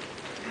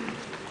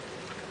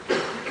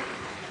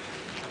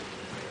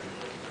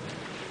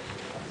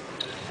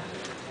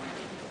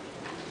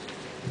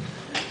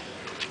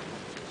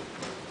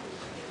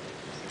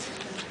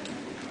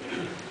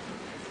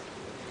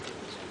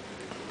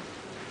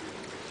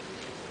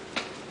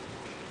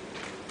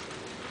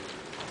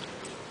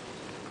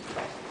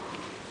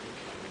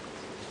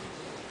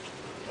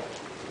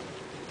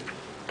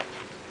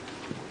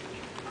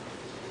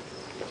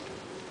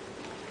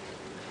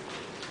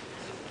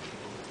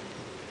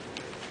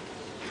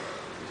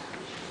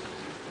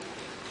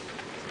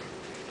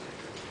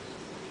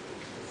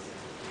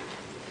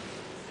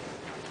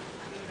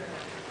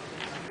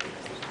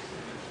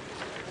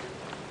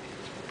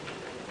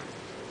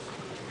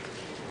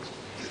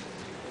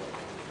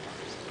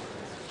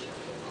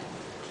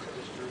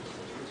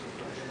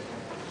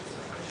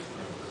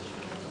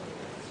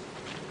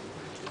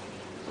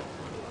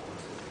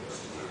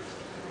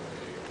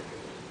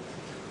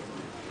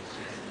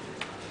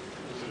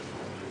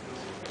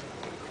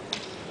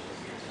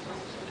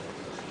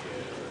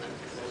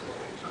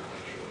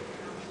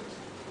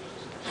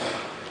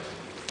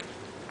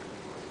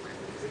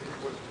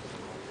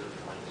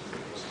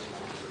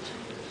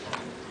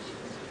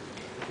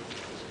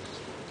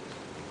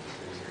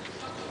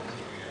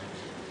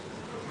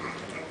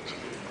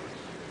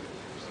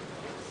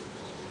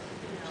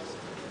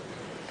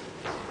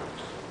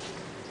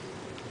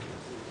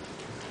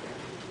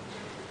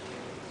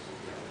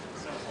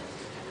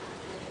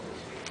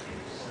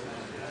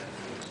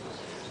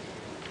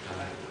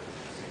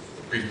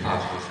 Brief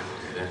pause for a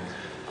second then.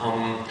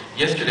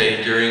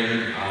 Yesterday, during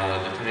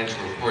the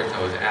financial reports,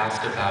 I was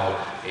asked about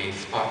a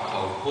spot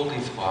called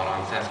Holding Spot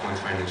on SAS1's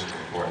financial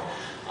report.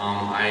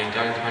 I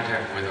got in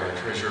contact with our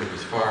treasurer,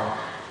 Busfar,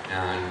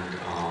 and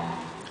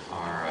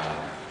our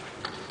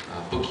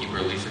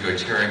bookkeeper, Lisa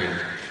Gocherigan.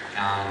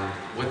 And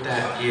what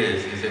that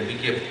is that we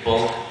get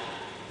bulk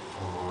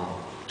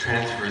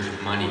transfers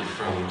of money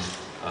from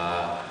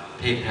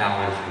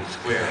PayPal and from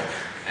Square,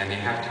 and they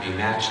have to be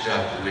matched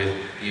up with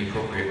the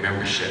appropriate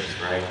memberships,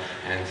 right?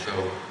 And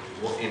so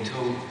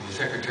until the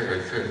secretary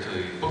or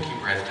the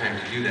bookkeeper has time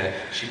to do that,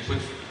 she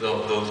puts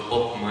those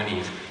bulk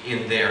monies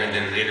in there and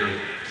then later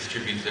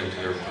distributes them to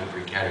their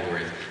appropriate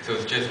categories. So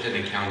it's just an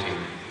accounting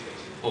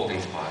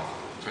holding spot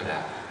for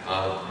that.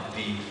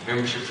 The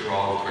memberships are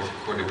all, of course,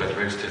 recorded by the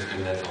register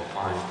system. That's all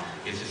fine.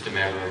 It's just a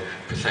matter of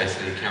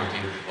precisely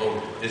accounting,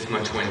 oh, this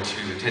much went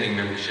to attending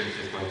memberships,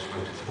 this much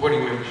went to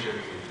supporting memberships,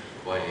 and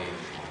YA.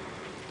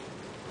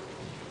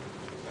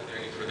 Are there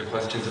any further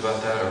questions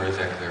about that, or is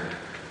that clear?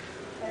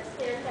 That's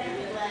clear. Thank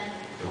you, Glenn.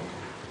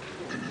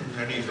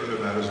 Any further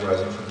matters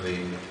arising from the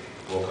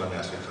Loncon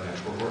NASFIC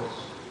financial reports?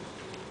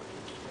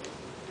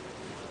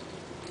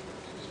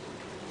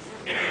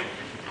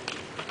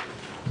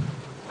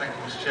 Thank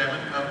you, Mr.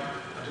 Chairman. I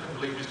didn't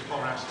believe Mr.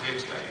 Pomerantz is here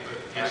today, but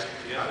yes.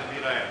 Yes,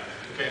 indeed I am.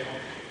 Okay.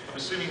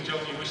 assuming, John,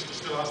 you wish to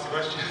still ask the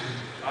question.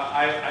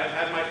 I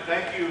had my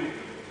thank you.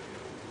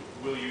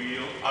 Will you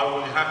yield? I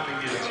will happily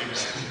yield to you,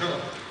 Mr. Neal.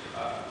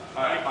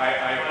 I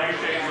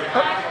appreciate your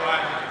time.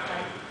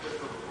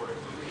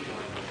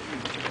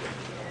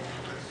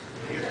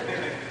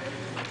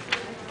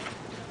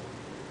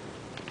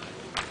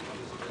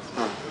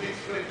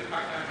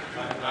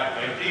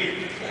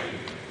 Indeed,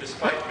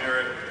 despite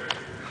merit,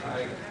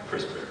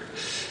 Chris Berry.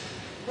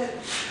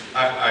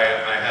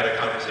 I had a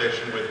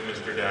conversation with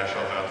Mr.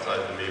 Dashoff outside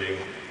the meeting.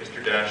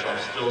 Mr. Dashoff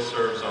still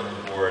serves on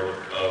the board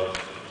of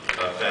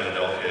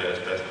Philadelphia as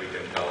best we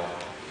can tell.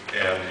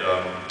 And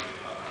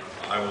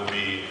I will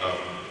be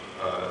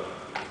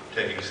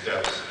taking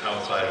steps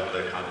outside of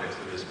the context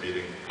of this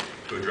meeting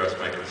to address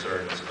my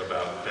concerns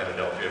about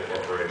Philadelphia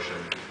Corporation,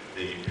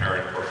 the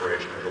parent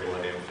corporation of the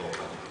Millennium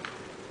Loncon.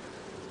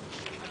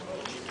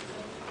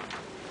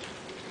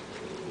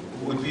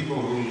 Would people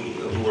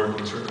who are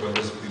concerned about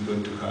this be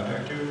good to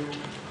contact you?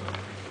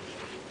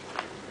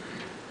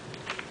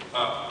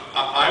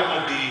 I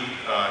will be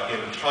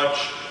in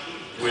touch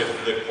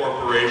with the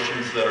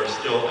corporations that are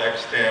still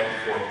extant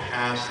for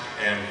past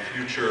and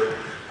future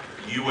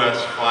U.S.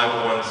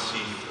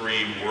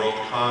 501c3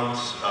 WorldCons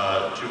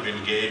to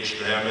engage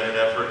them in an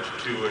effort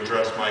to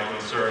address my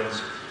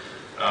concerns.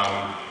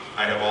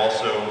 I have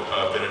also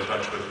been in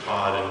touch with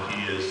Todd, and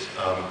he is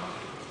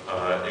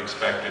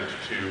expected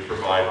to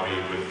provide me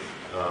with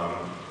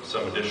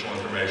some additional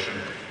information.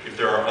 If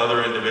there are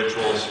other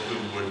individuals who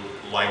would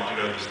like to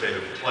know the state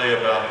of play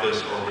about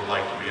this or would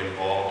like to be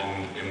involved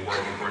in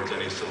working towards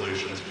any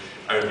solutions,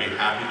 I would be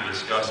happy to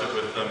discuss it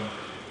with them.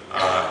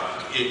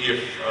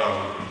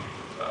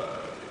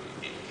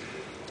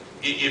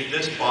 If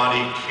this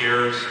body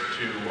cares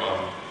to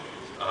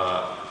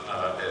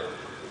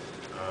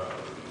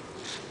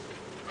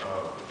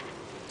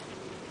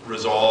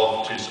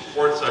resolve to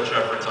support such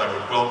efforts, I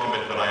would welcome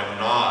it, but I am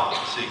not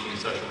seeking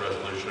such a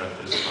resolution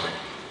at this time.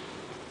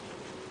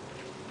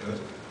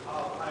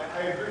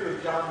 I agree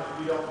with John that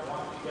we don't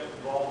want to get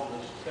involved in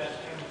this best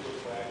handbook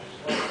way.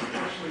 I just want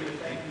personally to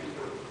thank you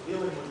for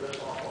dealing with this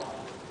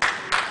offline.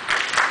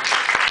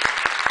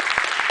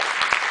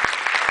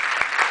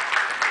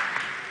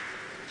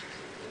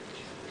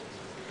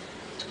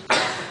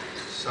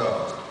 So,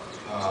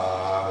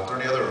 are there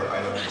any other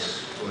items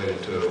related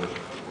to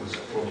this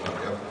program?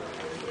 Yep.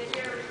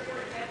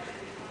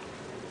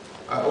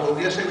 Well,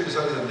 the SAB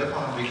decided that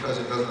Nippon, because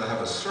it doesn't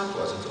have a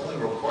surplus, it's only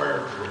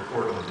required to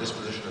report on the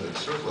disposition of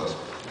its surplus.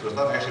 So it's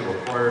not actually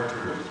required to.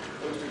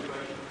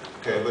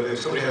 Okay, but if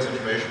somebody has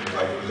information you'd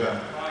like to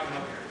present.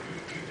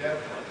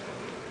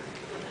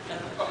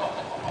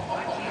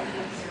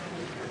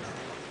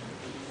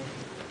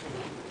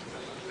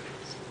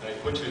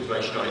 Point of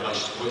information, I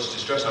wish to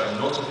stress I am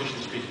not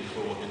officially speaking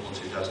for Nippon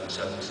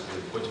 2007. This is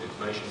a point of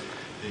information.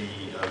 The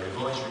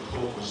revised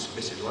report was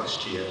submitted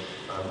last year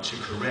to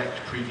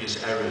correct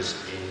previous errors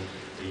in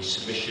the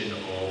submission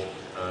of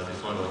the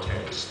final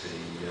accounts.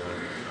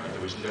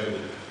 There was no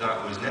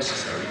that was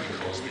necessary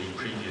because the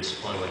previous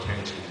final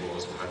accounting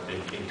had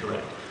been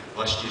incorrect.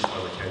 Last year's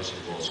final accounting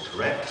was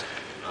correct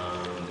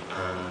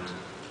and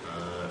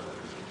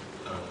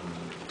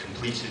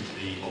completed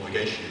the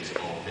obligations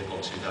of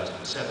Nippon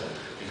 2007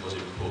 because it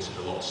reported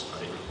a loss,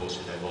 and it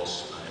reported a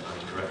loss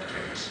and correct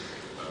accounts.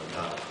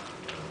 That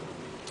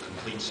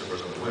completes, so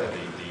as I'm aware, the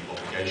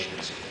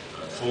obligations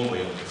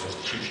formally under the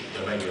Constitution.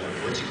 There may be a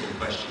political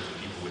question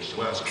that people wish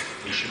to ask,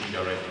 which should be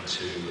directed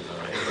to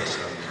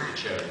the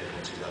chair of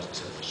Nippon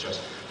 2007 for stress.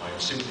 I am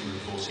simply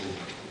reporting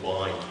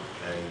why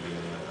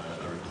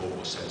a report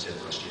was sent in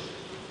last year.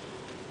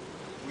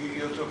 Will you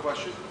yield to a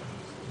question?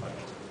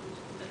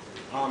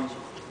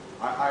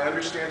 I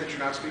understand that you're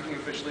not speaking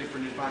officially for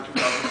Nippon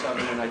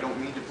 2007, and I don't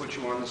mean to put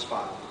you on the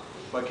spot.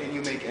 But can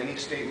you make any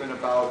statement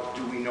about,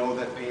 do we know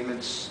that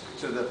payments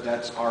to the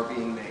debts are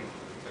being made?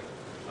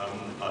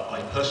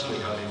 I personally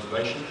have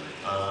information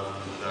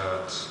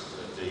that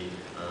the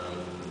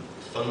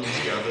funds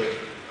gathered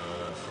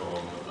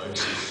from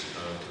overseas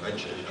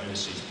convention,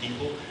 overseas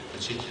people,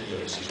 particularly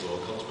overseas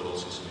WorldCons, but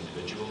also some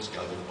individuals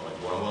gathered by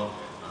WAWA on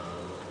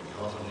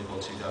behalf of Nippon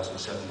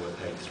 2007 were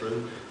paid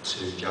through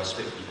to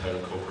JASPIC, the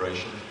parent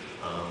corporation,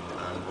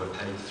 and were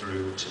paid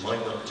through, to my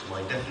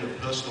definite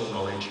personal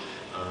knowledge,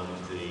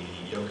 the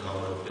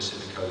Yokohama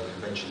Pacifico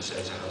Convention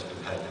Center has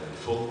been paid in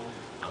full.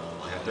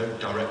 I have no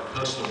direct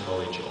personal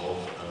knowledge of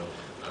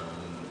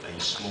a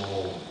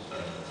small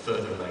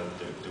further amount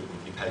that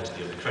would be paid to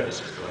the other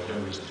creditors, but I have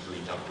no reason to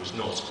believe that was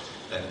not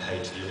then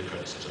paid to the other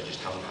creditors. I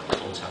just haven't had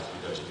contact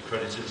with those other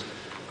creditors.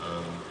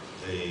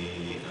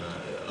 The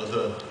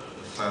other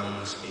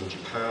fans in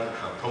Japan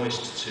have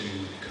promised to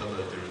cover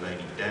the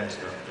remaining debt.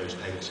 Those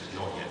payments have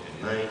not yet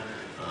been made,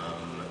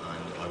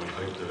 and I would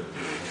hope that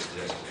once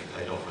the debts have been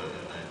paid off, a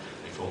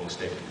formal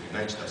statement will be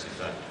made to that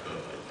effect,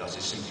 but that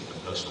is simply my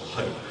personal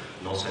hope,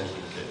 not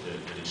anything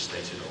that is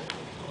stated on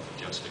behalf of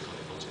JASPIC on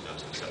Nippon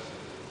 2007.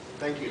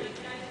 Thank you.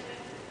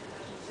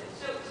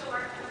 So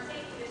our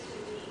take this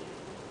would be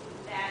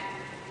that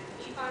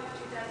Nippon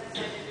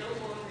 2007 no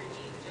longer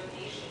needs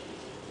donations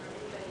from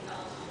anybody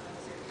else from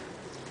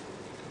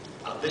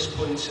other At this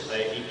point,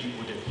 it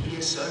would appear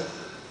so.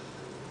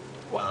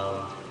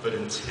 But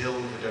until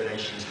the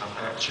donations have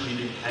actually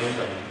been paid, I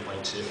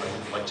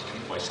wouldn't like to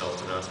commit myself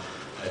to that.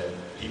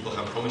 People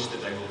have promised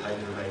that they will pay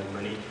the remaining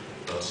money,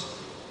 but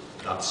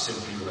that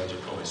simply remains a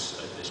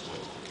promise at this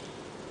point.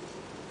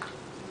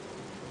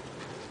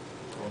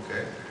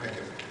 Okay, thank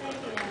you.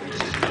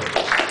 Thank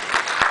you.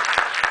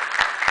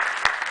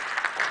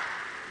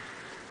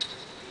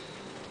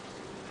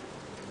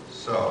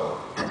 So,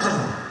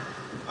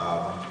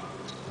 on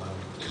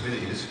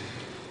committees,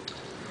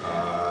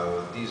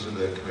 these are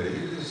the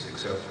committees,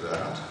 except for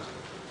that.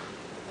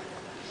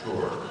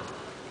 Sure,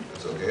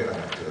 that's okay. I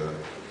have to.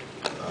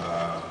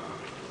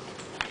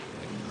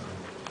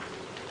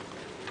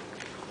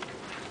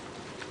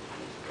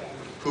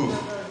 Poof.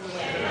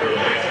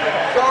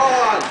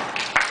 Gone!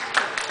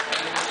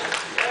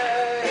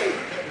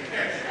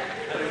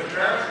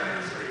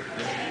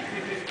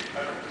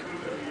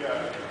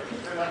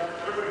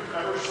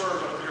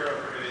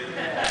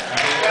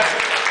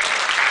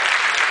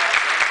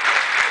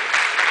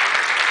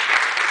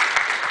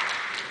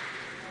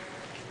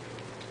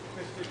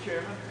 Mr.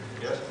 Chairman?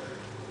 Yes?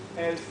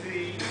 As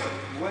the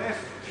last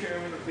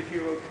chairman of the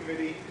HERO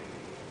Committee,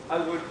 I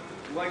would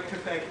like to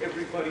thank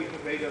everybody who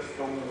made us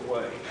go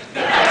away.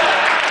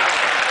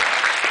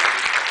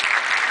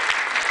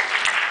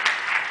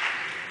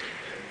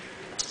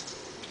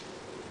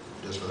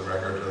 Just for the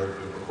record,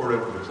 we've recorded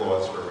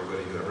applause for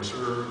everybody who ever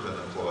served and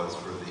applause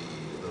for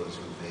those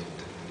who made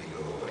the committee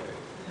go away.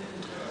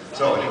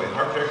 So anyway, the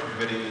Architecture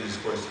Committee is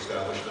of course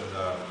established, and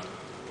there'll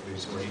be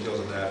some more details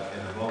on that in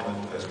a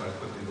moment. I just want to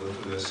quickly go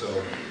through this. So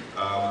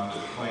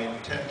my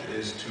intent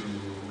is to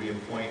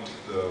reappoint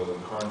the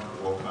current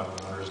Loncon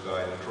Runners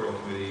Guide Editorial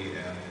Committee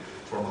and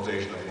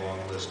formalization of long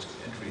list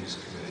entries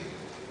committee.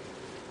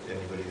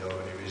 Anybody know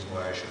of any reason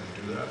why I shouldn't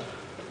do that?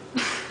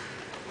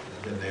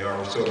 And then they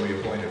are so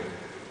reappointed.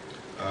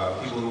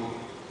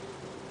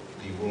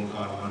 The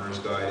Loncon Runners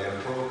Guide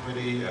Editorial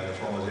Committee and the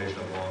formalization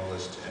of long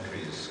list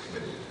entries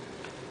committee.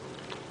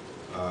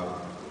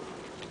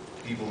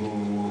 People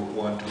who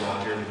want to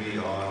volunteer to be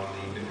on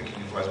the Nitpicking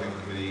and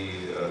Flies-Making Committee,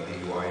 the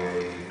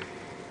YA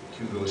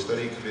Hugo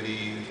Study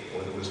Committee,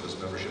 or the WSFS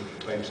Membership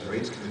Types and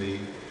Rates Committee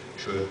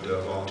should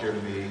volunteer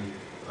to me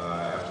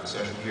after the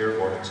session here,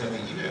 or can send me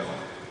email,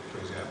 for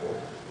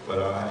example. But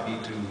I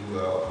need to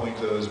appoint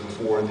those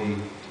before the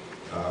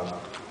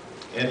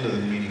end of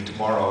the meeting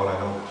tomorrow, and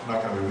I'm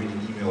not going to be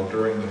reading email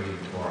during the meeting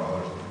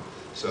tomorrow,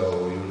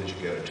 so you really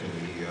should get it to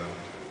me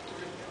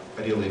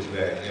ideally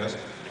today, yes?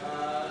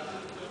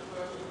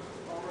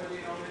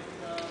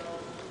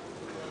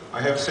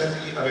 I've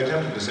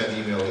attempted to send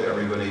email to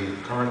everybody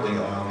currently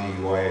on the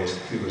YA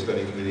Hugo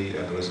Study Committee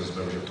and the WSFS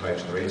Membership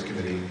Types and Rates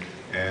Committee,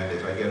 and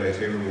if I get a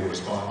favorable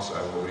response,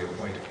 I will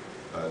reappoint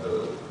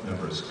the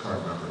members,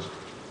 current members.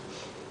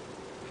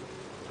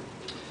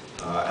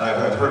 And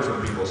I've heard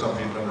from people,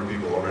 number of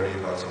people already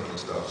about some of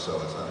this stuff,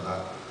 so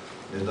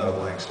it's not a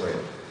blank slate.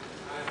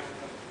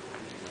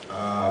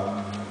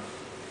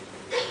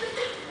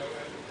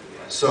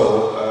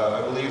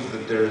 I believe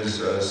that there's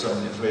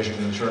some information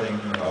concerning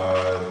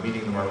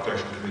meeting the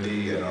Architecture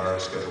Committee and our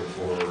schedule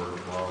for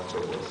tomorrow and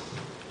so forth.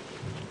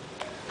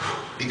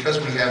 Because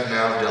we have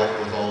now dealt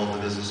with all of the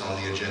business on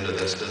the agenda,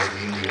 this does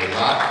mean we will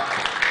not,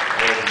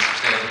 all of the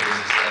substantive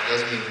business, that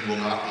does mean we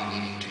will not be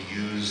needing to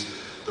use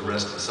the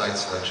rest of the site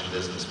selection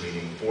business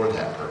meeting for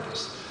that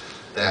purpose.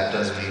 That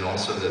does mean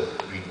also that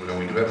we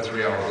do have a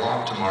 3-hour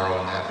block tomorrow,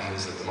 and that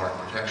means that the Market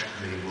Protection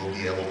Committee will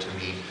be able to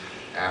meet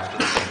after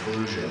the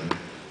conclusion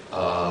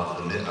of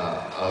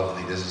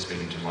the business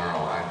meeting tomorrow.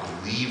 I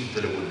believe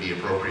that it would be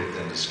appropriate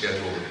then to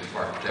schedule the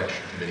Market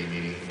Protection Committee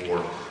meeting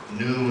for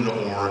noon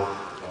or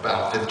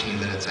about 15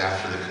 minutes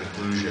after the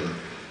conclusion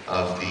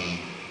of the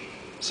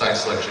site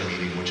selection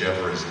meeting,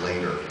 whichever is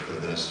later for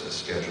this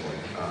scheduling.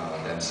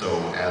 And so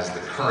as the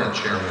current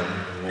chairman,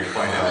 we'll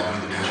find out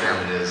who the new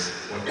chairman is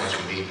once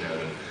we meet now.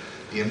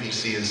 The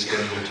MPC is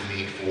scheduled to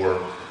meet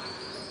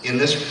in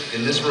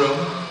this room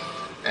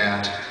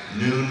at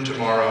noon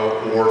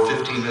tomorrow or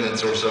 15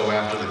 minutes or so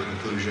after the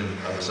conclusion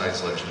of the site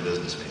selection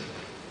business meeting.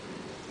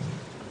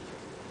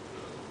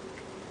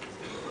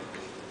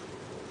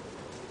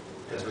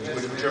 Yes,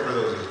 whichever of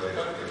those is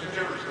later.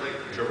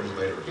 Whichever is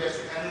later. Yes,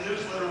 and the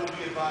newsletter will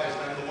be advised.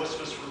 I'm the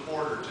WSFS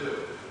reporter, too.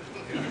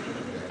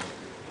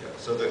 Yeah.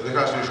 So the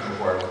Constitution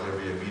requires that there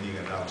be a meeting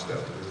announced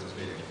after the business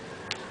meeting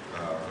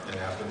and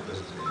after the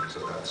business meeting. So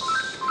that's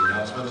the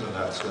announcement, and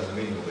that's when the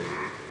meeting will be.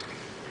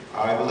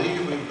 I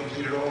believe we've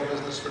completed all the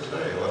business for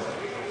today. One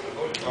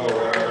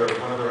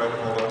other item,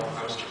 hold on.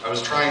 I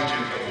was trying to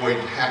avoid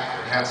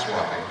hat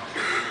swapping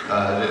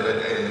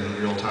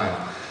in real time.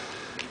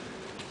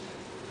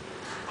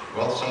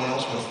 Well, someone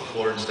else wants the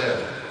floor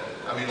instead.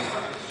 I mean,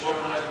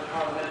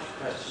 parliamentary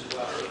question,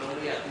 but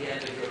only at the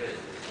end of your business.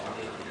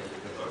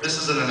 This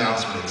is an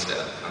announcement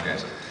instead. Okay.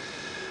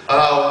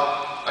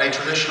 A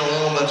traditional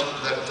element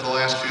that for the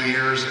last few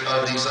years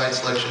of the site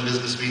selection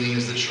business meeting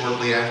is that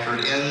shortly after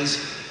it ends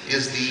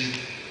is the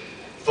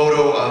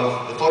photo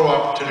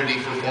opportunity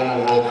for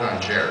former WorldCon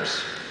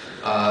chairs.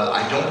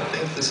 I don't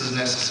think this has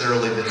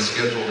necessarily been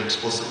scheduled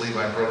explicitly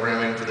by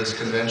programming for this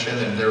convention,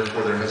 and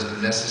therefore there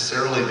hasn't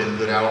necessarily been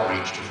good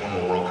outreach to former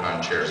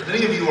WorldCon chairs.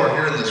 Many of you are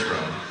here in this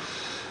room.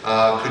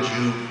 Could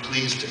you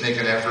please make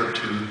an effort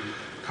to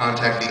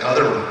contact the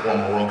other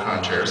former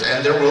WorldCon chairs?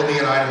 And there will be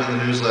an item in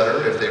the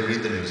newsletter if they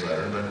read the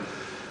newsletter, but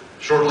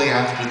shortly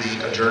after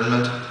the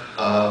adjournment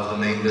of the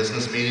main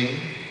business meeting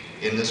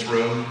in this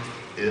room,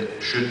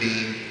 it should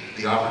be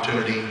the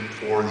opportunity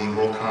for the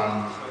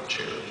WorldCon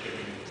chair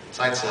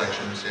site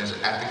selection.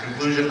 At the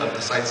conclusion of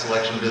the site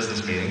selection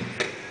business meeting,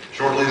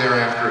 shortly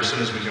thereafter, as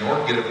soon as we can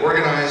get it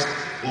organized,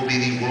 will be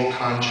the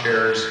WorldCon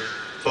chair's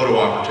photo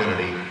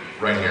opportunity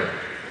right here.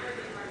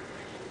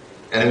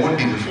 And it would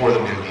be before the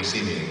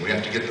NPC meeting. We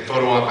have to get the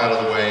photo op out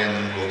of the way, and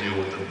then we'll deal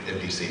with the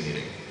NPC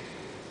meeting.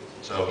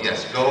 So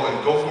yes, go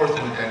forth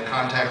and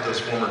contact those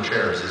former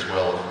chairs as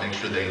well, and make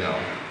sure they know.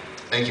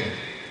 Thank you.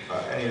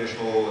 Any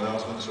additional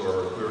announcements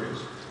or queries?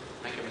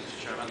 Thank you, Mr.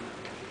 Chairman.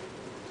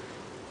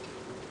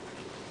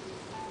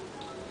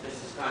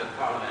 This is kind of a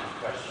parliamentary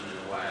question in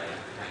a way.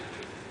 Thank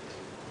you.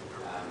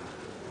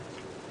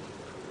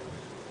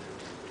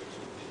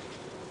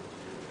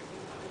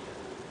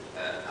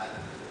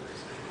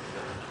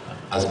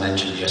 As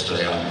mentioned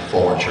yesterday, I'm the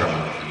former chairman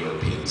of the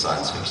European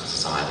Science Fiction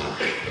Society,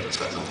 but it's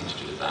got nothing to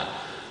do with that.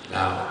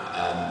 Now,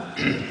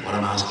 what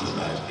I'm asking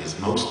about is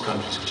most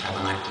countries which have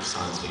an active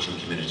science fiction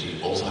community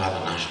also have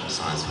a national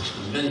science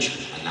fiction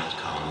convention, a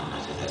NatCon, a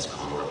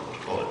NatFSCon, or whatever you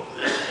call it.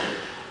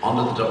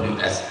 Under the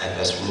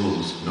WSFS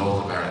rules,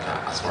 North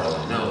America, as far as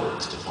I know,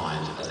 is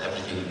defined as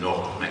everything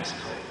north of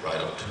Mexico, right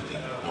up to the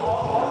North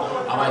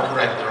Pole. Am I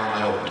correct or am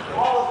I open to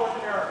correction? All of North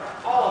America.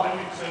 All of it.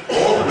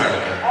 All of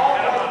America.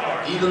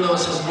 Even though it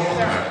says North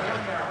America.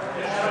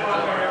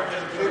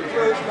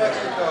 Includes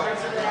Mexico.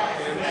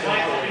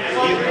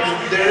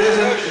 There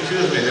isn't,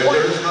 excuse me,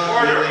 there is not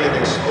really an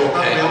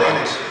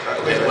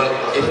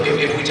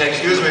if we take...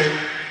 Excuse me.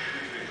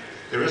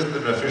 There isn't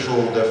an official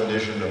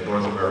definition of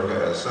North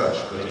America as such,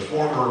 but the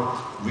former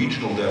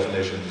regional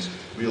definitions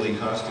really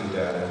constitute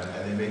that,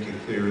 and they make it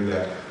clear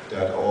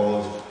that all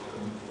of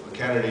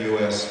Canada,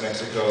 US,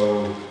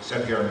 Mexico,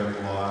 Saint-Pierre and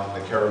Miquelon,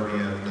 the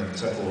Caribbean, and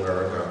Central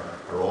America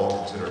are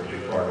all considered to be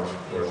part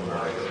of North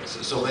America.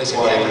 So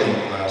basically everything,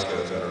 Alaska,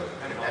 etc.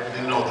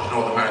 Everything north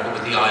of America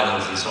with the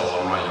islands and so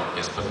on, right?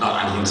 Yes, but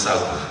not anything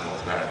south of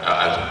North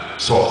America.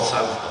 South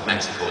of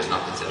Mexico is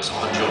not considered. So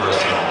Honduras,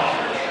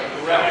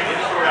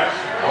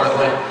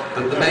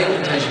 the main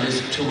contention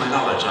is, to my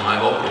knowledge, and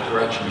I'm open to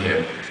correction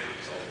here.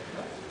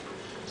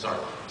 Sorry,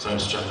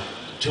 Mr. Chairman.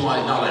 To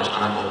my knowledge,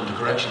 and I'm open to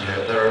correction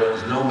here, there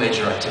is no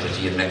major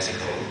activity in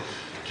Mexico.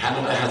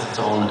 Canada has its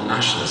own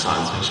national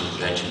science fiction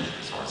convention,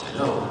 as far as I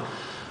know.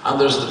 And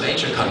there's the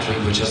major country,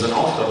 which has an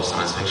awful lot of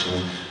science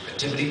fiction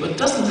activity, but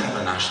doesn't have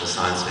a national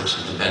science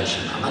fiction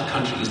convention. And that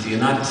country is the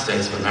United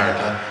States of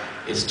America,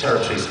 its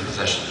territories and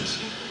possessions.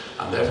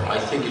 And therefore, I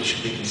think it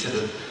should be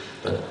considered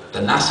that the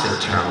NASFIC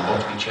term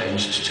ought to be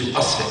changed to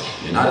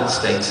USFIC, United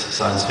States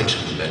Science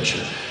Fiction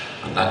Convention.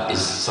 And that is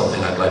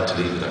something I'd like to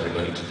leave with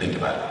everybody to think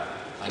about.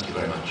 Thank you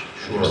very much.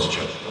 Sure. Mr.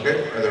 Chairman.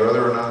 Okay, are there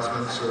other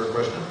announcements or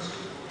questions?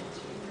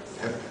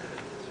 Yep.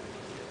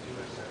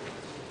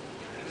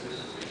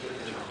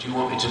 Do you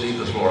want me to leave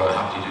the floor? I'm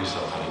happy to do so,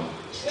 having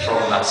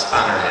thrown that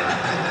spanner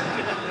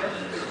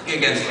in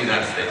against the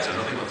United States, or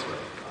nothing whatsoever.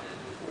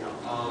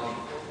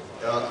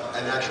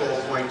 An actual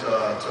point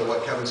to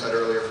what Kevin said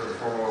earlier for the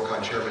former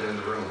WorldCon chairman in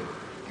the room.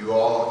 You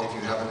all, if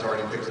you haven't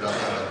already picked it up,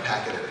 have a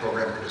packet at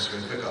Program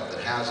Participant Pickup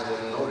that has a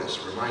little notice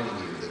reminding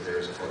you that there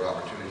is a photo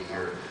opportunity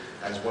here,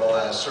 as well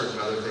as certain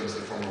other things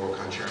that former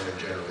WorldCon chairman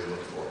generally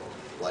look for,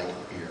 like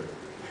beer.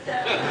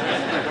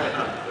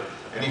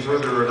 Any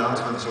further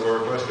announcements or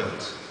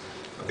questions?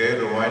 Okay,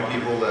 to remind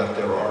people that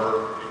there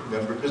are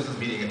business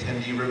meeting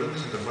attendee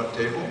ribbons at the front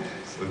table.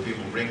 Would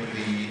people bring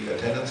the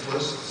attendance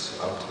lists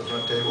up to the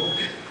front table?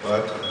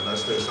 But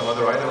unless there's some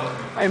other item,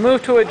 I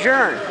move to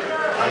adjourn.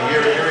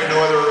 hearing no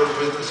other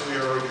business.